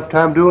mighty tough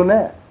time doing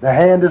that. The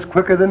hand is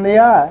quicker than the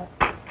eye.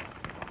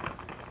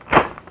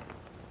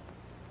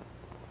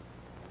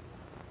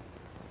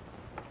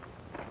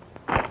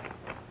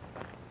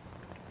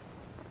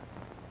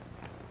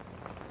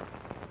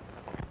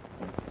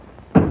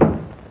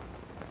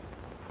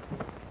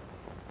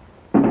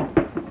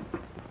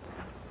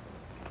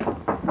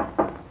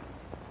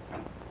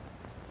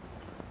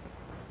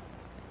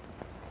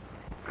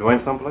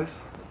 Going someplace?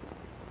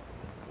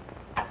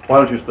 Why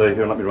don't you stay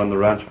here and let me run the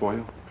ranch for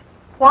you?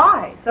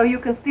 Why? So you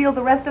can steal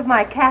the rest of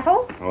my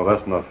cattle? Oh,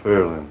 that's not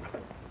fair, Lynn.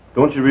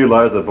 Don't you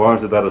realize that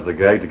Barnes did that as a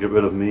gag to get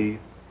rid of me,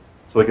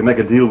 so he can make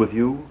a deal with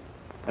you?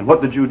 And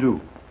what did you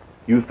do?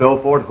 You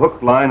fell for it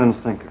hook, line, and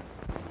sinker.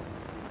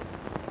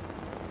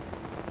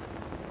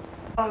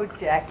 Oh,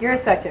 Jack,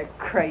 you're such a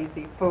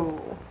crazy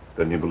fool.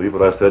 Didn't you believe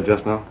what I said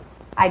just now?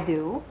 I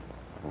do.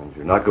 And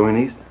you're not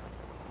going east?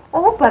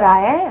 Oh, but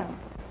I am.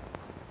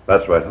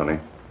 That's right, honey.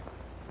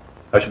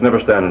 I should never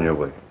stand in your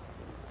way.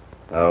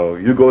 Now,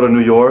 you go to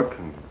New York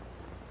and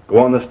go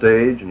on the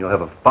stage, and you'll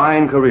have a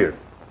fine career.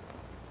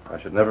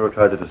 I should never have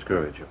tried to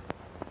discourage you.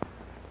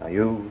 Now,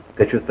 you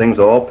get your things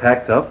all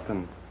packed up,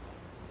 and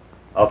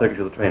I'll take you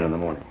to the train in the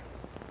morning.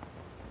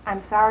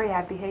 I'm sorry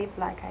I behaved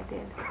like I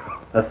did.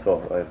 That's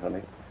all right,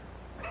 honey.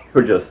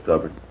 You're just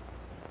stubborn.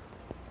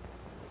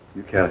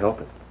 You can't help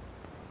it.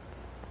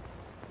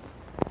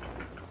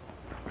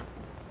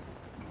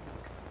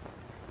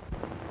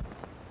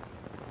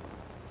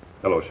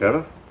 Hello,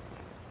 Sheriff.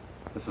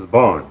 This is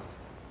Barnes.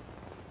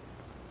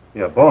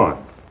 Yeah,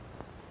 Barnes.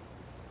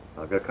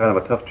 I've got kind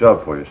of a tough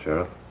job for you,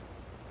 Sheriff.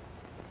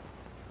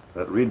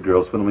 That Reed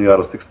girl's swindled me out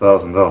of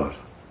 $6,000.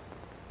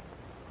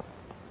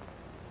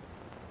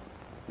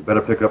 You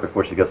better pick her up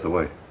before she gets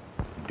away.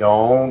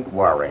 Don't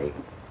worry.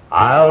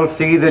 I'll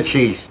see that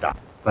she stops.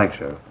 Thanks,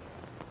 Sheriff.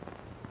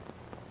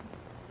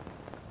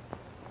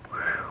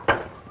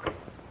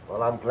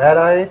 Well, I'm glad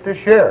I ain't the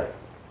sheriff.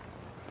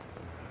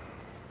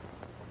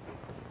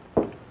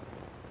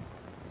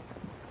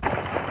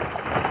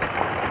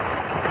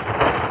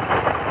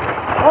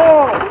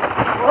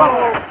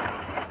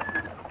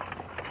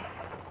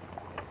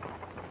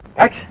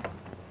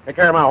 Take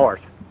care of my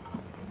horse.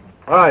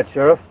 All right,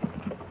 Sheriff.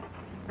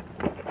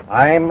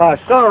 I'm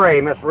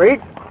sorry, Miss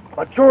Reed,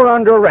 but you're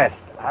under arrest.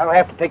 I'll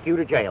have to take you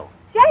to jail.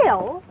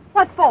 Jail?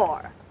 What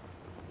for?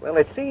 Well,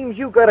 it seems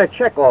you got a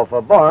check off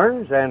of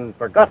Barnes and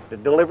forgot to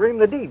deliver him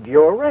the deed to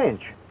your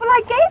ranch. Well,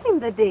 I gave him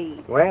the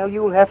deed. Well,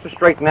 you'll have to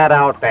straighten that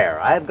out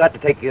there. I've got to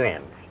take you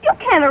in. You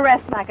can't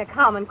arrest like a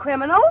common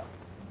criminal.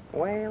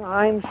 Well,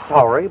 I'm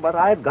sorry, but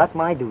I've got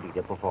my duty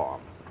to perform.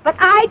 But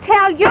I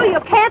tell you, you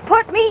can't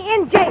put me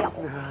in jail.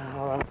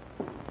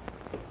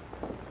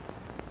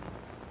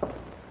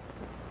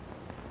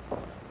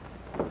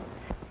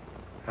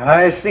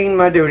 I seen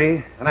my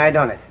duty, and I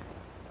done it.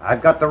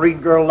 I've got the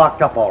Reed girl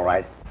locked up all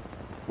right.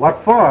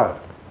 What for?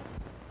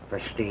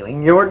 For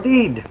stealing your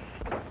deed.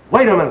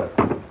 Wait a minute.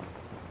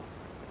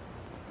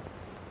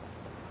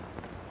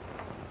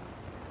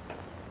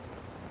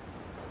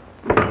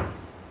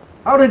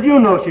 How did you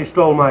know she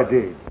stole my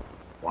deed?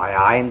 Why,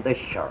 I'm the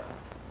sheriff.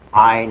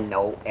 I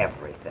know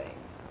everything.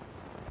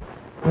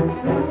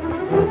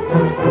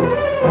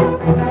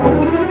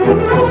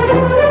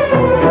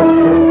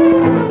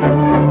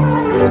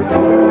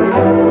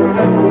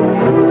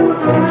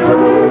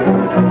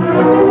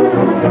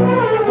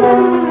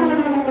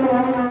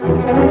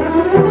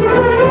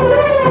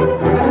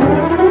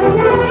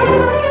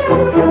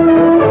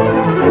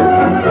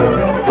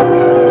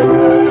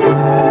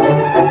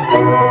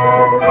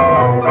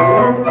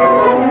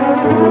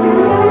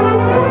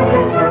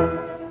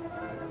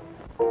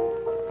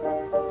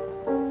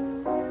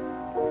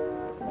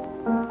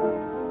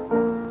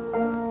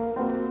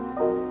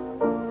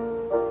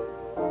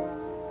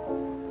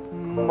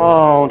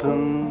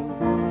 Mountains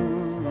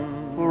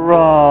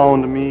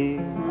around me,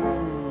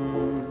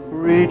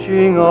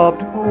 reaching up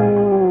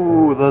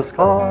to the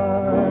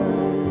sky,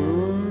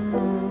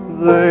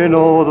 they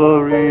know the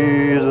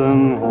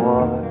reason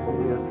why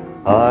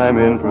I'm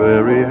in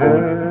prairie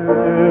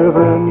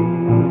heaven.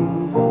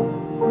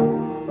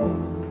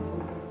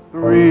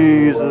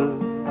 Breezes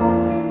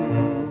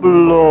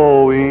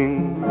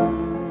blowing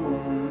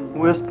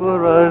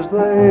whisper as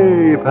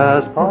they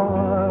pass by,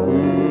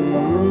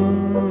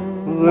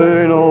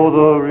 they know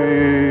the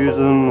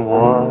reason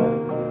why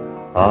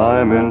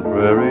I'm in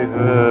prairie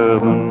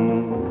heaven.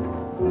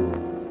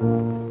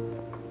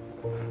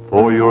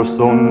 For you're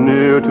so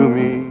near to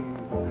me,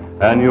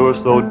 and you're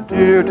so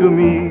dear to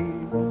me,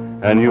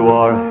 and you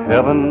are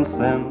heaven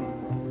sent,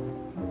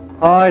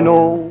 I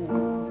know.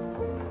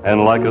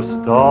 And like a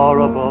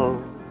star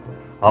above,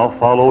 I'll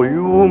follow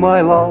you,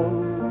 my love,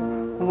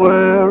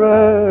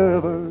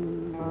 wherever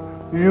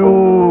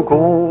you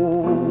go.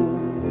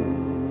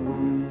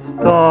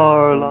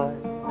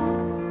 Starlight,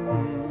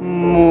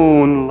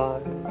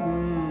 moonlight,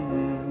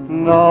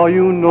 now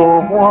you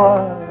know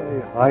why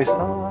I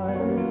sigh.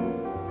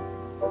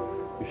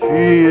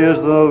 She is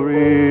the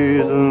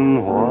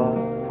reason why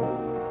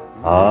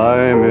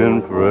I'm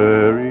in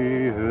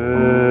prairie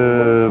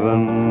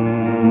heaven.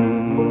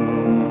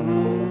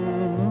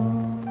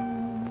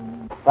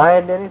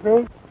 Find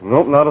anything?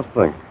 Nope, not a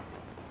thing.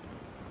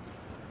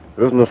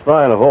 There isn't a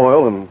sign of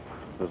oil, and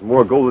there's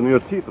more gold in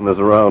your teeth than there's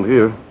around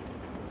here.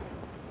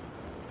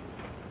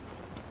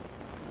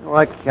 Well,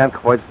 I can't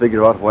quite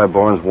figure out why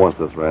Barnes wants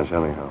this ranch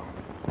anyhow.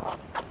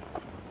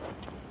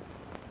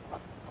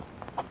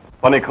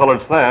 Funny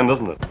colored sand,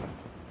 isn't it?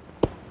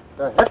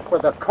 The heck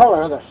with the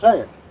color, they're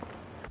saying.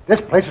 This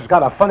place has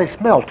got a funny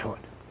smell to it.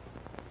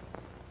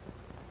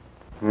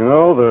 You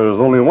know, there's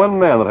only one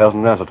man that has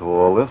an answer to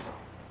all this.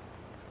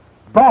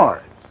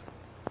 Barnes.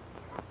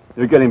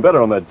 You're getting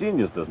better on that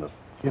genius business.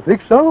 You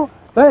think so?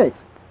 Thanks.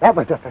 That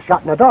was just a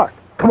shot in the dark.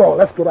 Come on,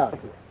 let's get out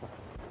of here.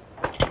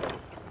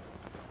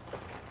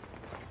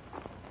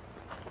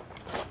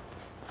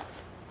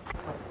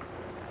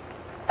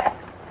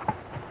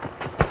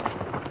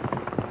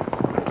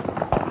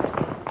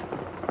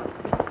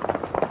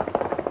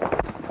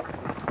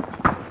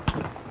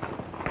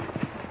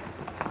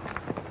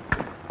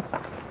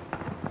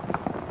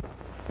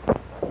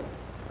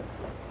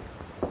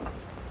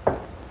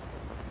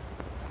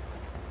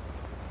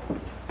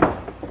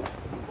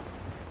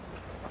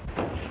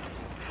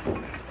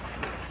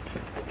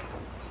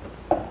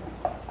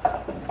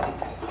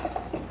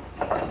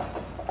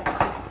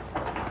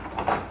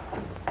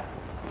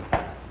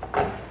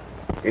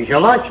 Here's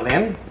your lunch,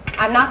 Lynn.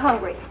 I'm not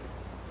hungry.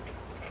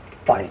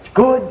 But it's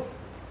good.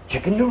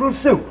 Chicken noodle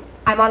soup.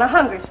 I'm on a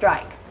hunger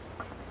strike.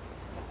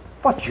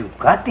 But you've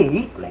got to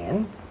eat,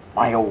 Lynn.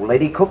 My old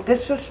lady cooked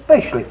this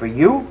especially for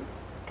you.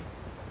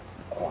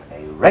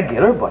 Only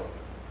regular, but,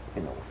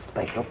 you know,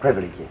 special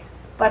privileges.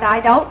 But I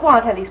don't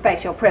want any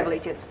special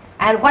privileges.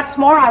 And what's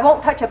more, I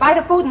won't touch a bite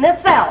of food in this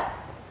cell.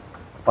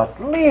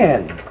 But,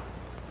 Lynn,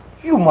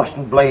 you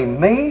mustn't blame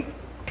me.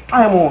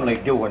 I'm only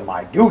doing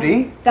my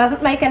duty.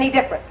 Doesn't make any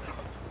difference.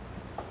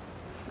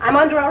 I'm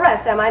under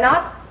arrest, am I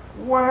not?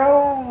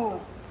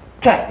 Well,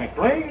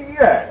 technically,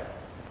 yes.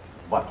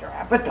 But your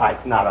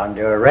appetite's not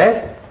under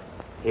arrest.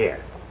 Here,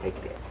 take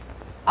this.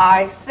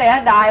 I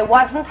said I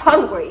wasn't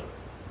hungry.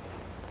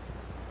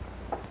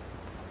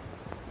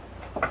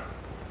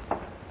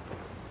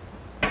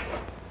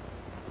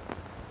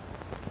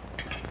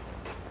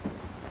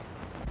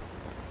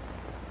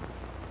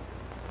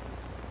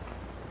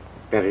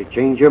 Better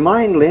change your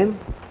mind, Lynn.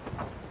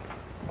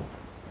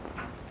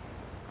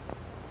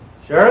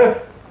 Sheriff?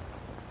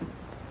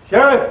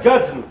 Sheriff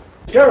Judson!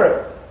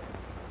 Sheriff!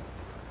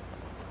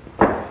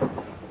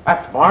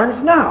 That's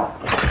Barnes now.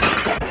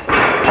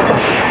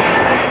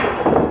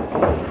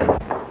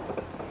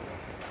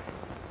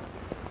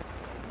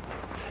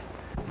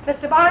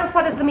 Mr. Barnes,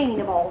 what is the meaning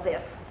of all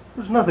this?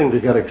 There's nothing to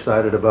get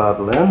excited about,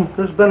 Lynn.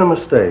 There's been a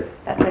mistake.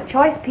 That's a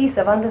choice piece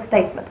of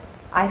understatement.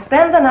 I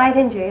spend the night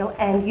in jail,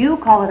 and you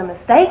call it a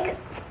mistake?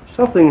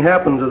 Something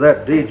happened to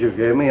that deed you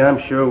gave me. I'm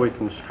sure we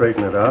can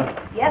straighten it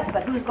out. Yes,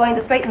 but who's going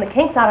to straighten the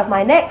kinks out of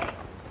my neck?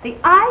 The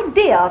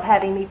idea of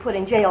having me put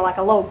in jail like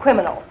a low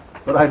criminal.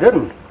 But I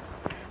didn't.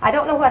 I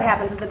don't know what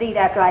happened to the deed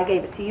after I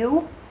gave it to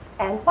you.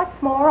 And what's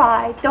more,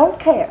 I don't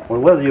care. Well,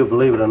 whether you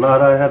believe it or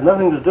not, I had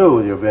nothing to do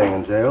with your being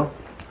in jail.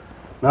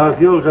 Now, if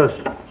you'll just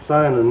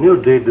sign a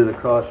new deed to the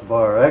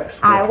Crossbar X...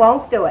 I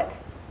won't do it.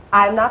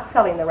 I'm not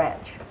selling the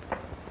ranch.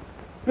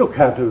 You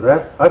can't do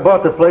that. I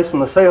bought the place and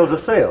the sale's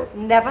a sale.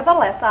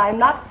 Nevertheless, I'm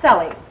not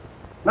selling.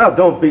 Now,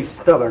 don't be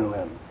stubborn,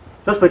 Lynn.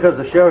 Just because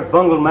the sheriff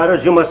bungled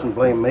matters, you mustn't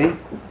blame me.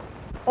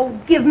 Oh,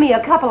 give me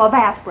a couple of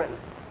aspirins.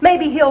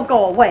 Maybe he'll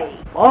go away.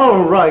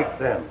 All right,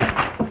 then.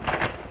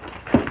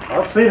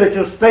 I'll see that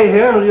you stay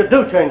here until you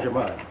do change your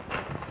mind.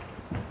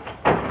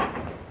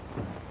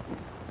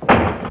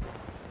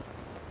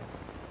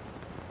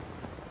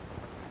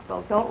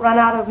 Well, don't run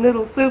out of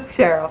noodle soup,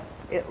 Sheriff.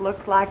 It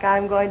looks like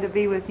I'm going to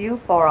be with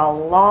you for a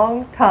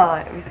long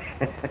time.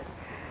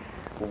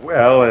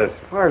 Well, as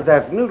far as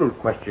that noodle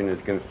question is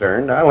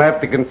concerned, I'll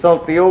have to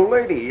consult the old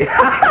lady.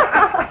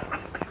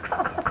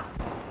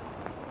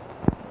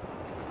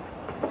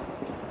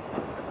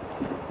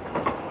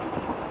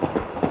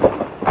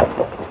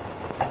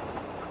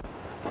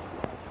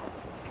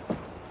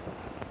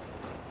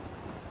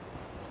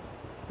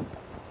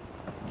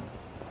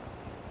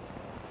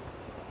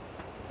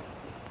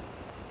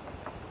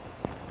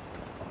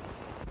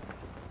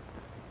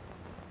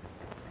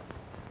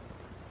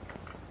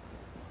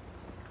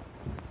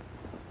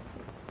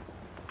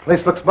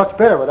 Place looks much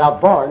better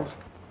without Barnes.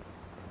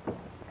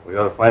 We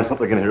ought to find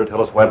something in here to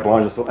tell us why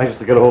Barnes is so anxious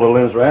to get a hold of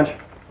Lynn's ranch.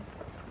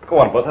 Go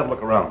on, Buzz, have a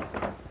look around.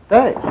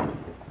 Thanks.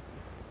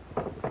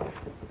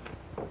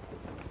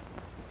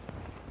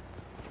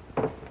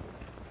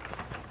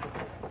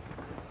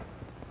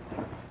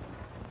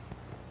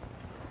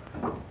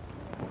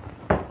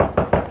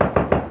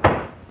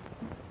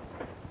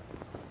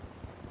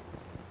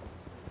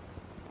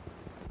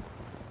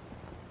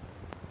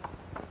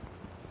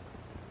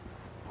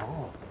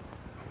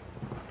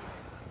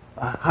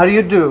 How do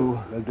you do?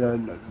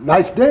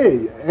 Nice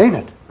day, ain't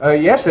it?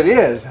 Yes, it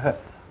is.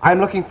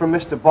 I'm looking for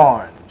Mr.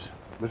 Barnes.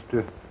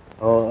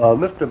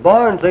 Mr.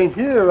 Barnes ain't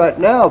here right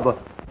now, but...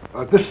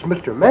 This is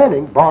Mr.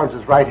 Manning,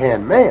 Barnes'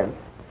 right-hand man.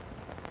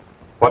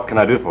 What can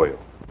I do for you?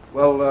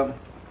 Well,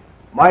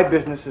 my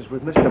business is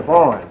with Mr.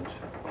 Barnes.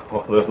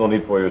 Well, there's no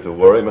need for you to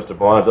worry. Mr.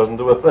 Barnes doesn't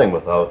do a thing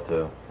without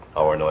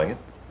our knowing it.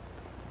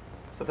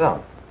 Sit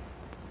down.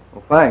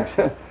 Well, thanks.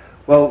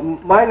 Well,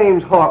 my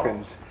name's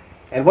Hawkins,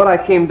 and what I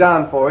came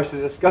down for is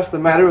to discuss the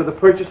matter of the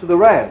purchase of the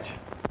ranch.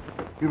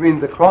 You mean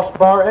the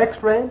Crossbar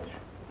X ranch?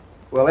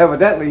 Well,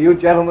 evidently you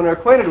gentlemen are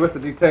acquainted with the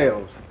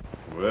details.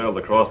 Well,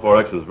 the Crossbar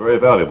X is very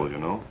valuable, you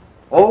know.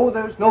 Oh,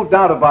 there's no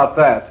doubt about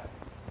that.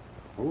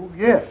 Oh,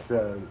 yes,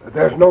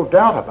 there's no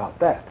doubt about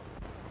that.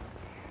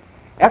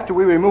 After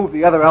we remove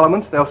the other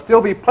elements, there'll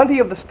still be plenty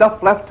of the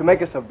stuff left to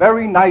make us a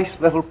very nice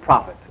little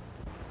profit.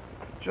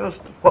 Just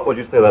what would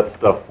you say that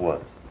stuff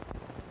was?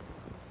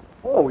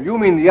 Oh, you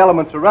mean the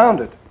elements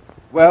around it.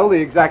 Well, the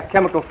exact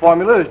chemical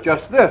formula is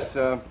just this.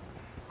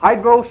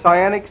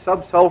 Hydrocyanic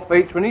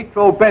subsulfate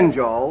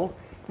trinitrobenzol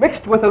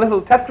mixed with a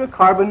little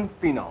tetracarbon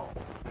phenol.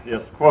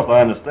 Yes, of course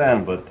I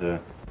understand, but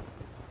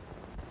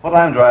what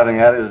I'm driving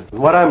at is...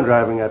 What I'm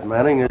driving at,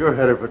 Manning, is you're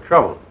headed for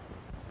trouble.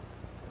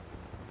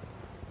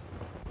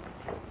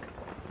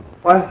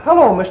 Why,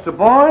 hello, Mr.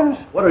 Barnes.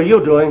 What are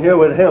you doing here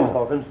with him,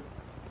 Hawkins?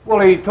 Well,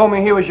 he told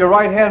me he was your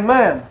right-hand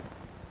man.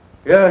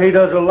 Yeah, he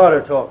does a lot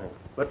of talking.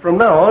 But from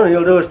now on,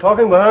 he'll do his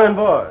talking behind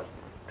bars.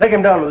 Take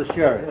him down to the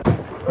sheriff.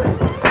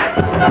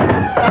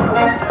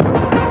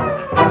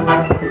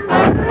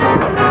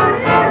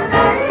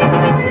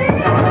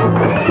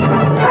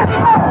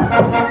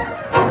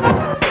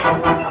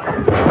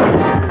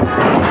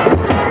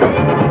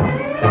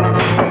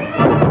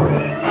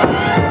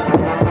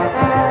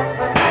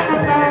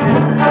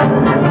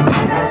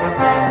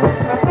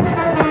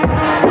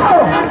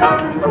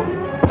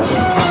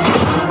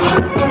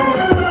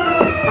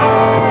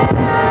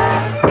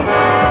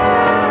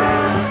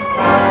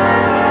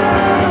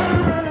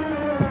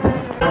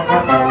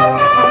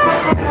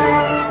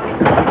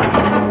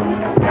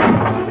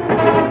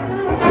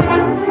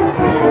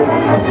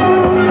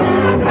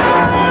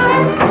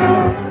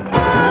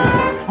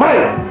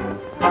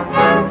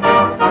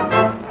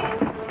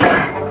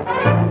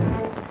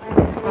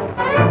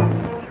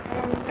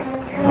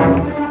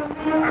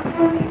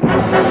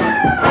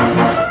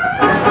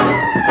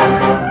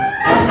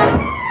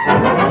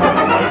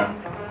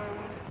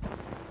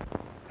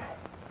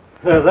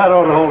 That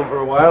ought to hold him for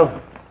a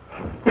while.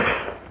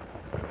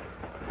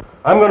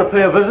 I'm going to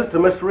pay a visit to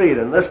Miss Reed,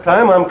 and this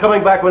time I'm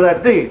coming back with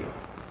that deed.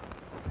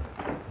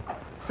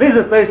 See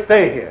that they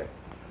stay here.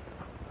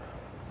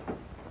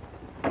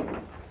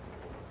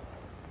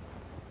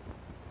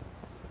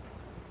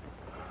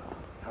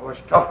 That was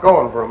tough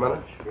going for a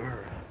minute.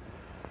 Sure.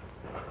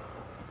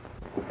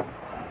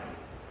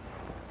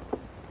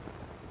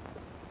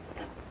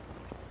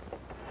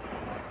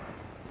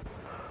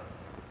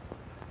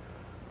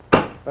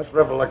 Let's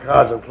riffle the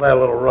cards and play a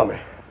little rummy.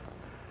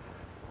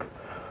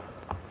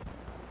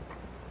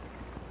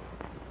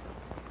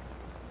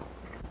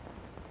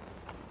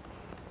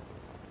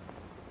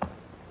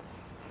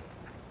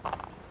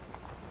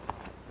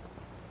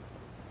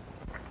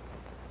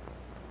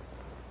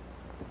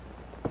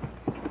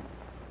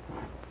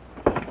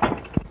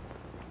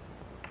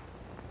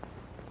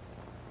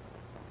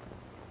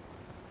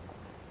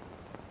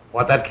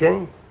 Want that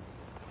king?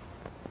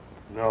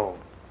 No.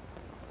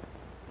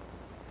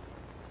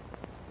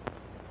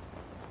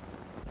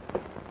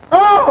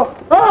 Oh!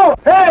 Oh!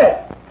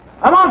 Hey!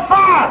 I'm on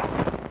fire!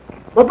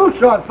 My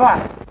boots are on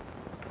fire.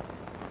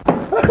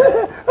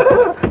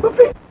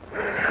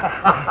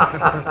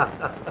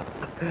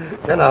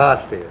 Ten of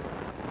hearts to you.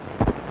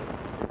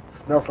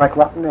 Smells like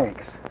rotten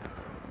eggs.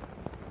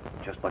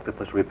 Just like the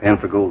place we were paying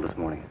for gold this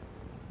morning.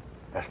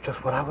 That's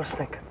just what I was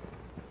thinking.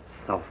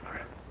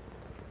 Sulfur.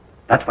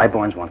 That's why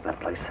Barnes wants that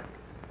place.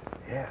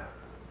 Yeah.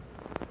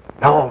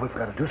 Now all we've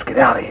got to do is get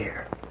out of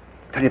here.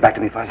 Turn your back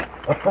to me, Fuzz.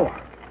 What for?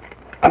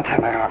 Untie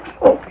my arms.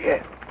 Oh,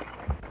 yeah.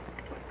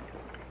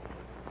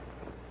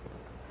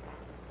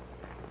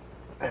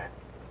 That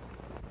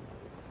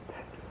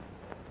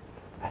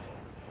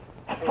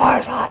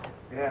fire's hot.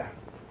 Yeah.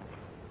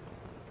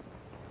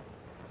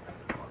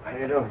 How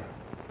you doing?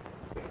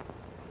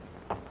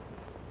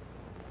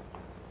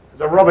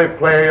 As a rummy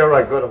player, you're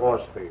a good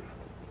horse thief.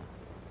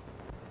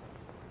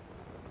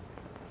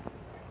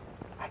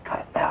 I got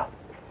it now.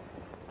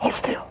 Hold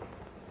still.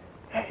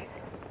 Hey.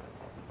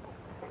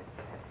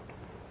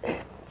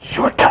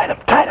 Sure tied him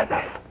tight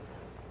enough.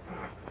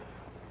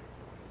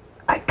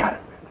 I got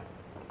it.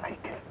 I did.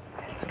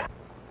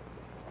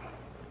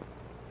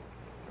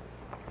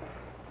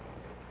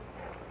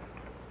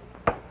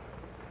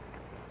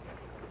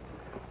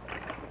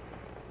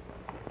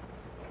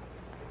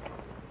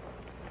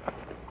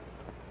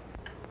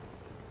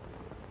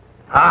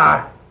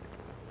 Ah.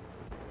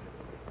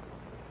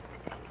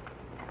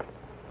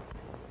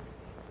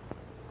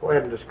 Go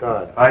ahead and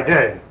discard. I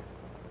did.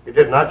 You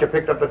did not. You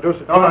picked up the deuce.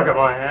 Don't look at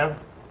my hand.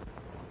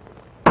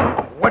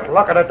 Quit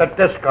looking at the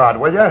discard,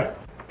 will you?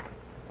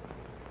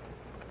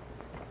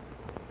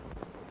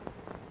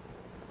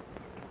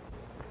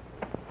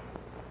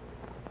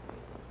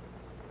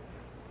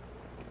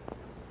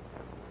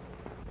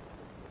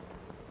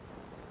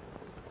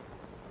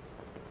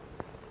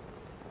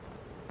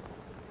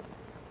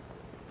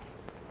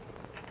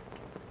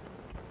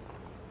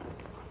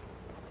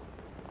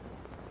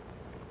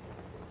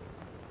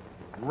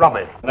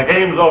 Rummy. The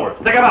game's over.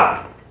 Stick him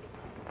out.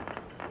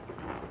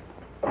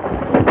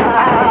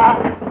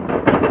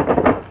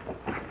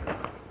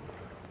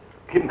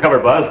 Keep him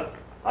covered, Buzz.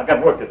 I've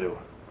got work to do.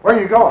 Where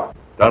are you going?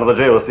 Down to the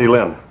jail to see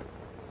Lynn.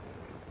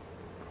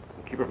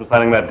 Keep her from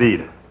signing that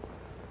deed.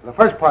 The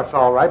first part's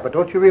all right, but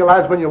don't you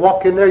realize when you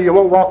walk in there, you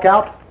won't walk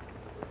out?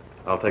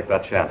 I'll take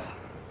that chance.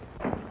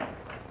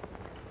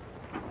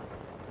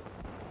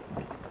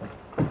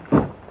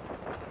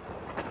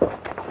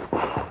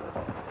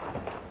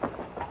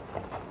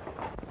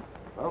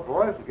 Well,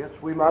 boys, I guess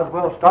we might as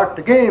well start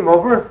the game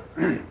over.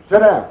 Sit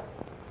down.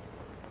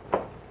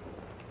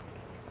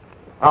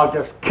 I'll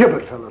just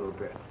kibitz a little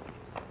bit.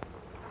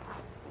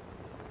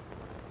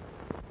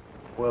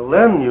 Well,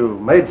 Lynn, you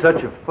made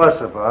such a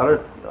fuss about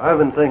it. I've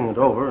been thinking it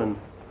over, and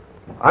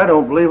I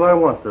don't believe I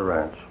want the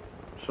ranch.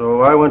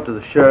 So I went to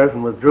the sheriff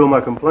and withdrew my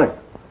complaint.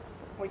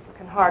 Well, you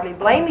can hardly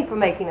blame me for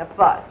making a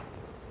fuss.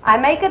 I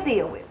make a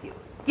deal with you,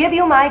 give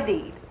you my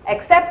deed,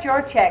 accept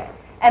your check,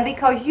 and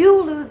because you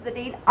lose the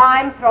deed,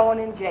 I'm thrown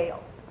in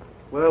jail.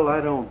 Well,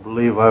 I don't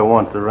believe I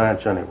want the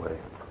ranch anyway.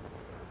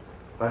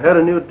 I had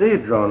a new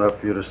deed drawn up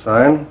for you to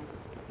sign.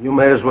 You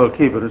may as well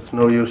keep it. It's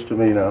no use to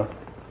me now.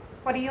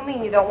 What do you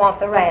mean you don't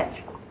want the ranch?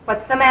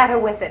 What's the matter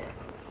with it?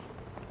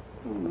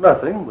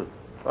 Nothing, but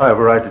I have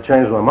a right to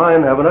change my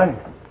mind, haven't I?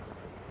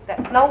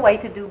 That's no way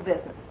to do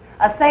business.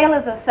 A sale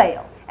is a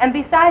sale. And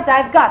besides,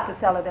 I've got to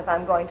sell it if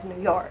I'm going to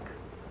New York.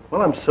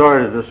 Well, I'm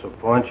sorry to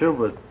disappoint you,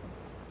 but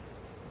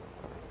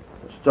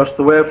it's just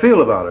the way I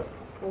feel about it.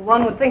 Well,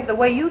 one would think the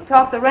way you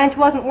talk, the ranch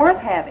wasn't worth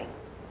having.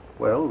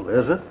 Well,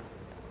 is it?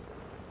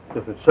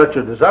 If it's such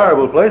a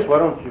desirable place, why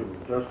don't you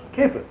just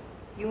keep it?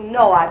 You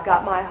know I've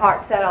got my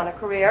heart set on a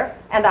career,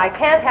 and I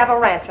can't have a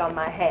ranch on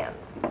my hands.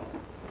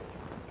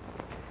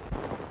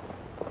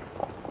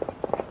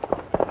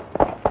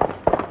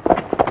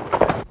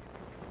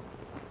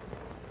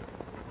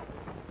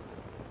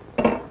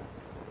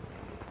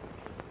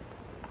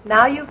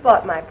 Now you've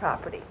bought my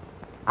property.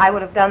 I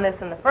would have done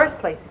this in the first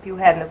place if you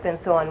hadn't have been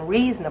so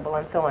unreasonable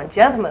and so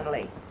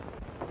ungentlemanly.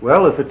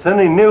 Well, if it's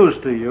any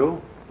news to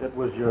you, it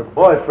was your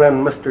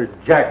boyfriend, Mr.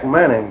 Jack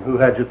Manning, who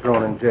had you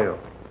thrown in jail.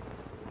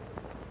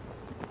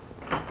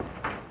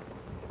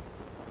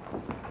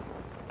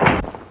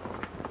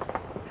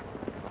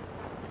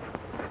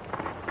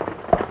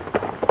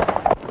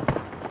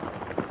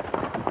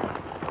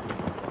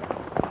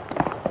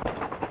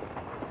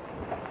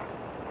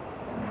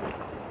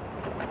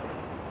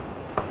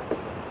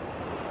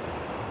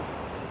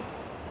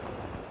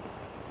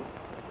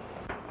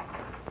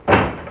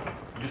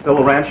 Still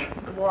the ranch?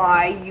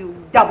 Why, you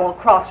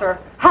double-crosser.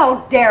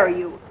 How dare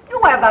you? You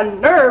have the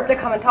nerve to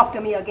come and talk to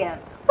me again.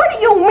 What do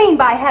you mean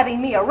by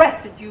having me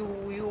arrested?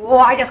 Oh,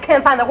 I just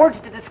can't find the words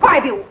to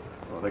describe you.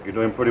 Well, I think you're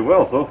doing pretty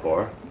well so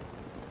far.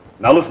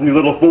 Now listen, you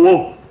little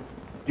fool.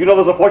 Do you know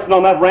there's a fortune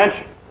on that ranch?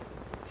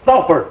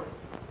 Sulfur.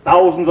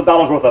 Thousands of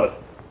dollars worth of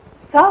it.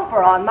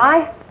 Sulfur on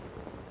my...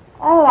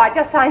 Oh, I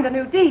just signed a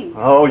new deed.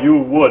 Oh, you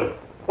would.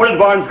 Where did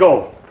Barnes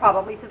go?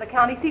 Probably to the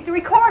county seat to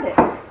record it.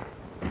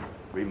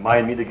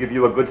 Remind me to give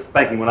you a good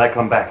spanking when I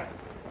come back.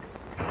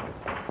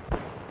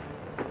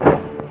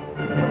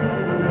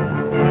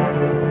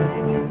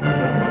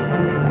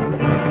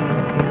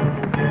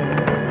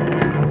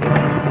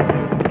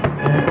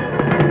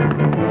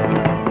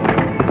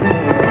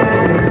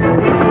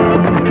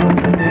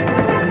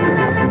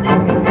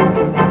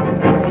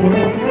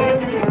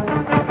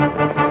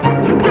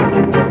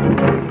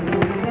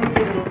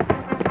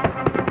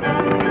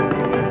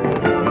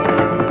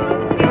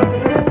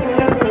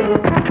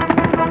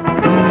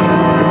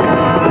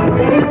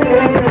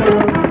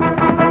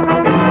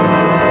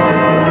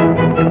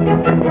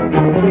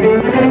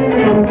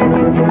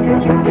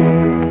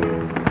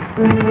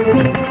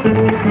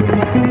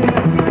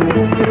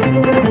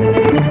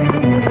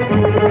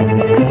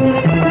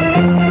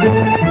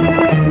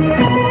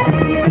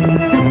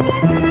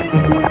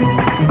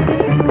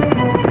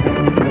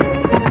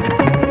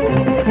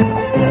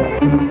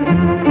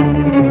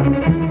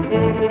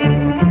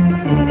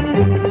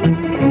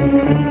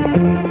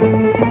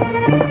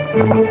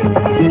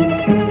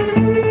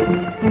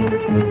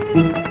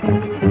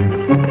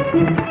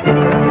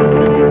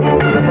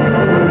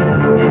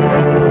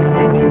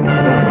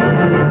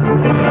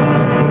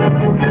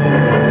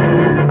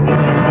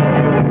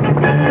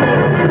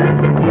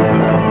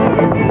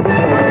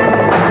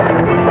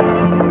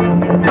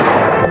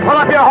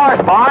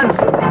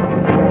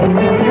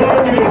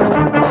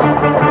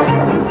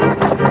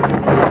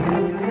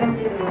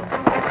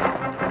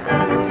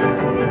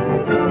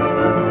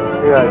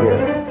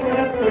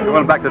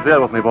 Back to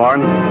jail with me,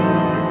 Barnes.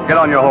 Get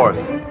on your horse.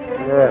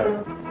 Yeah,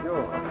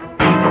 sure.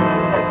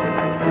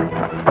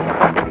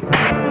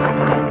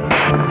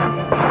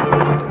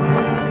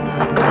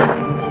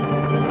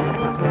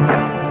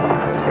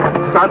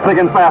 Start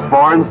thinking fast,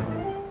 Barnes.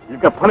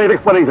 You've got plenty of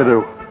explaining to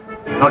do.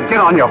 Now get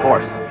on your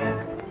horse.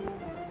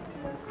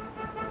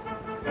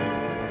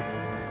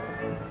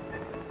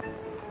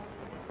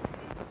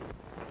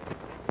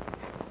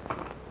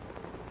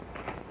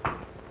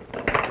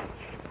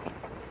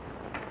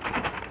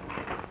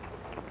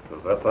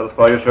 Does that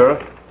satisfy you,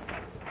 Sheriff?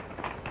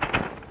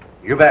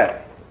 You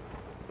bet.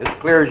 This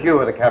clears you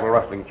of the cattle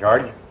rustling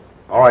charge.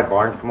 All right,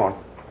 Barnes, come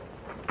on.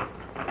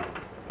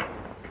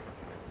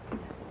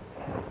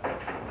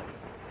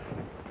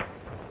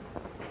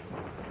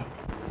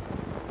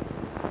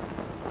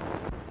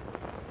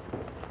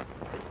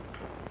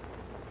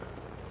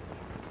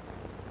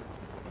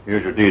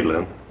 Here's your deed,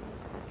 Lynn.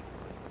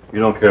 You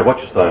don't care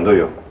what you sign, do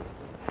you?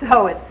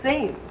 So it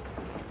seems.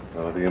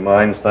 Well, do you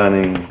mind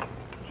signing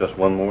just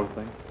one more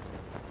thing?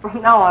 From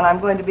now on, I'm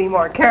going to be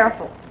more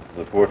careful.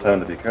 It's a poor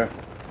time to be careful.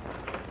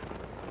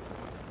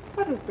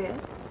 What is this?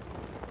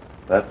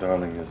 That,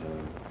 darling, is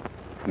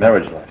a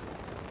marriage license.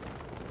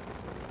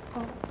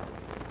 Oh.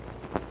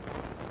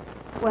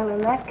 Well,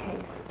 in that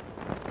case,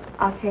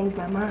 I'll change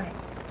my mind.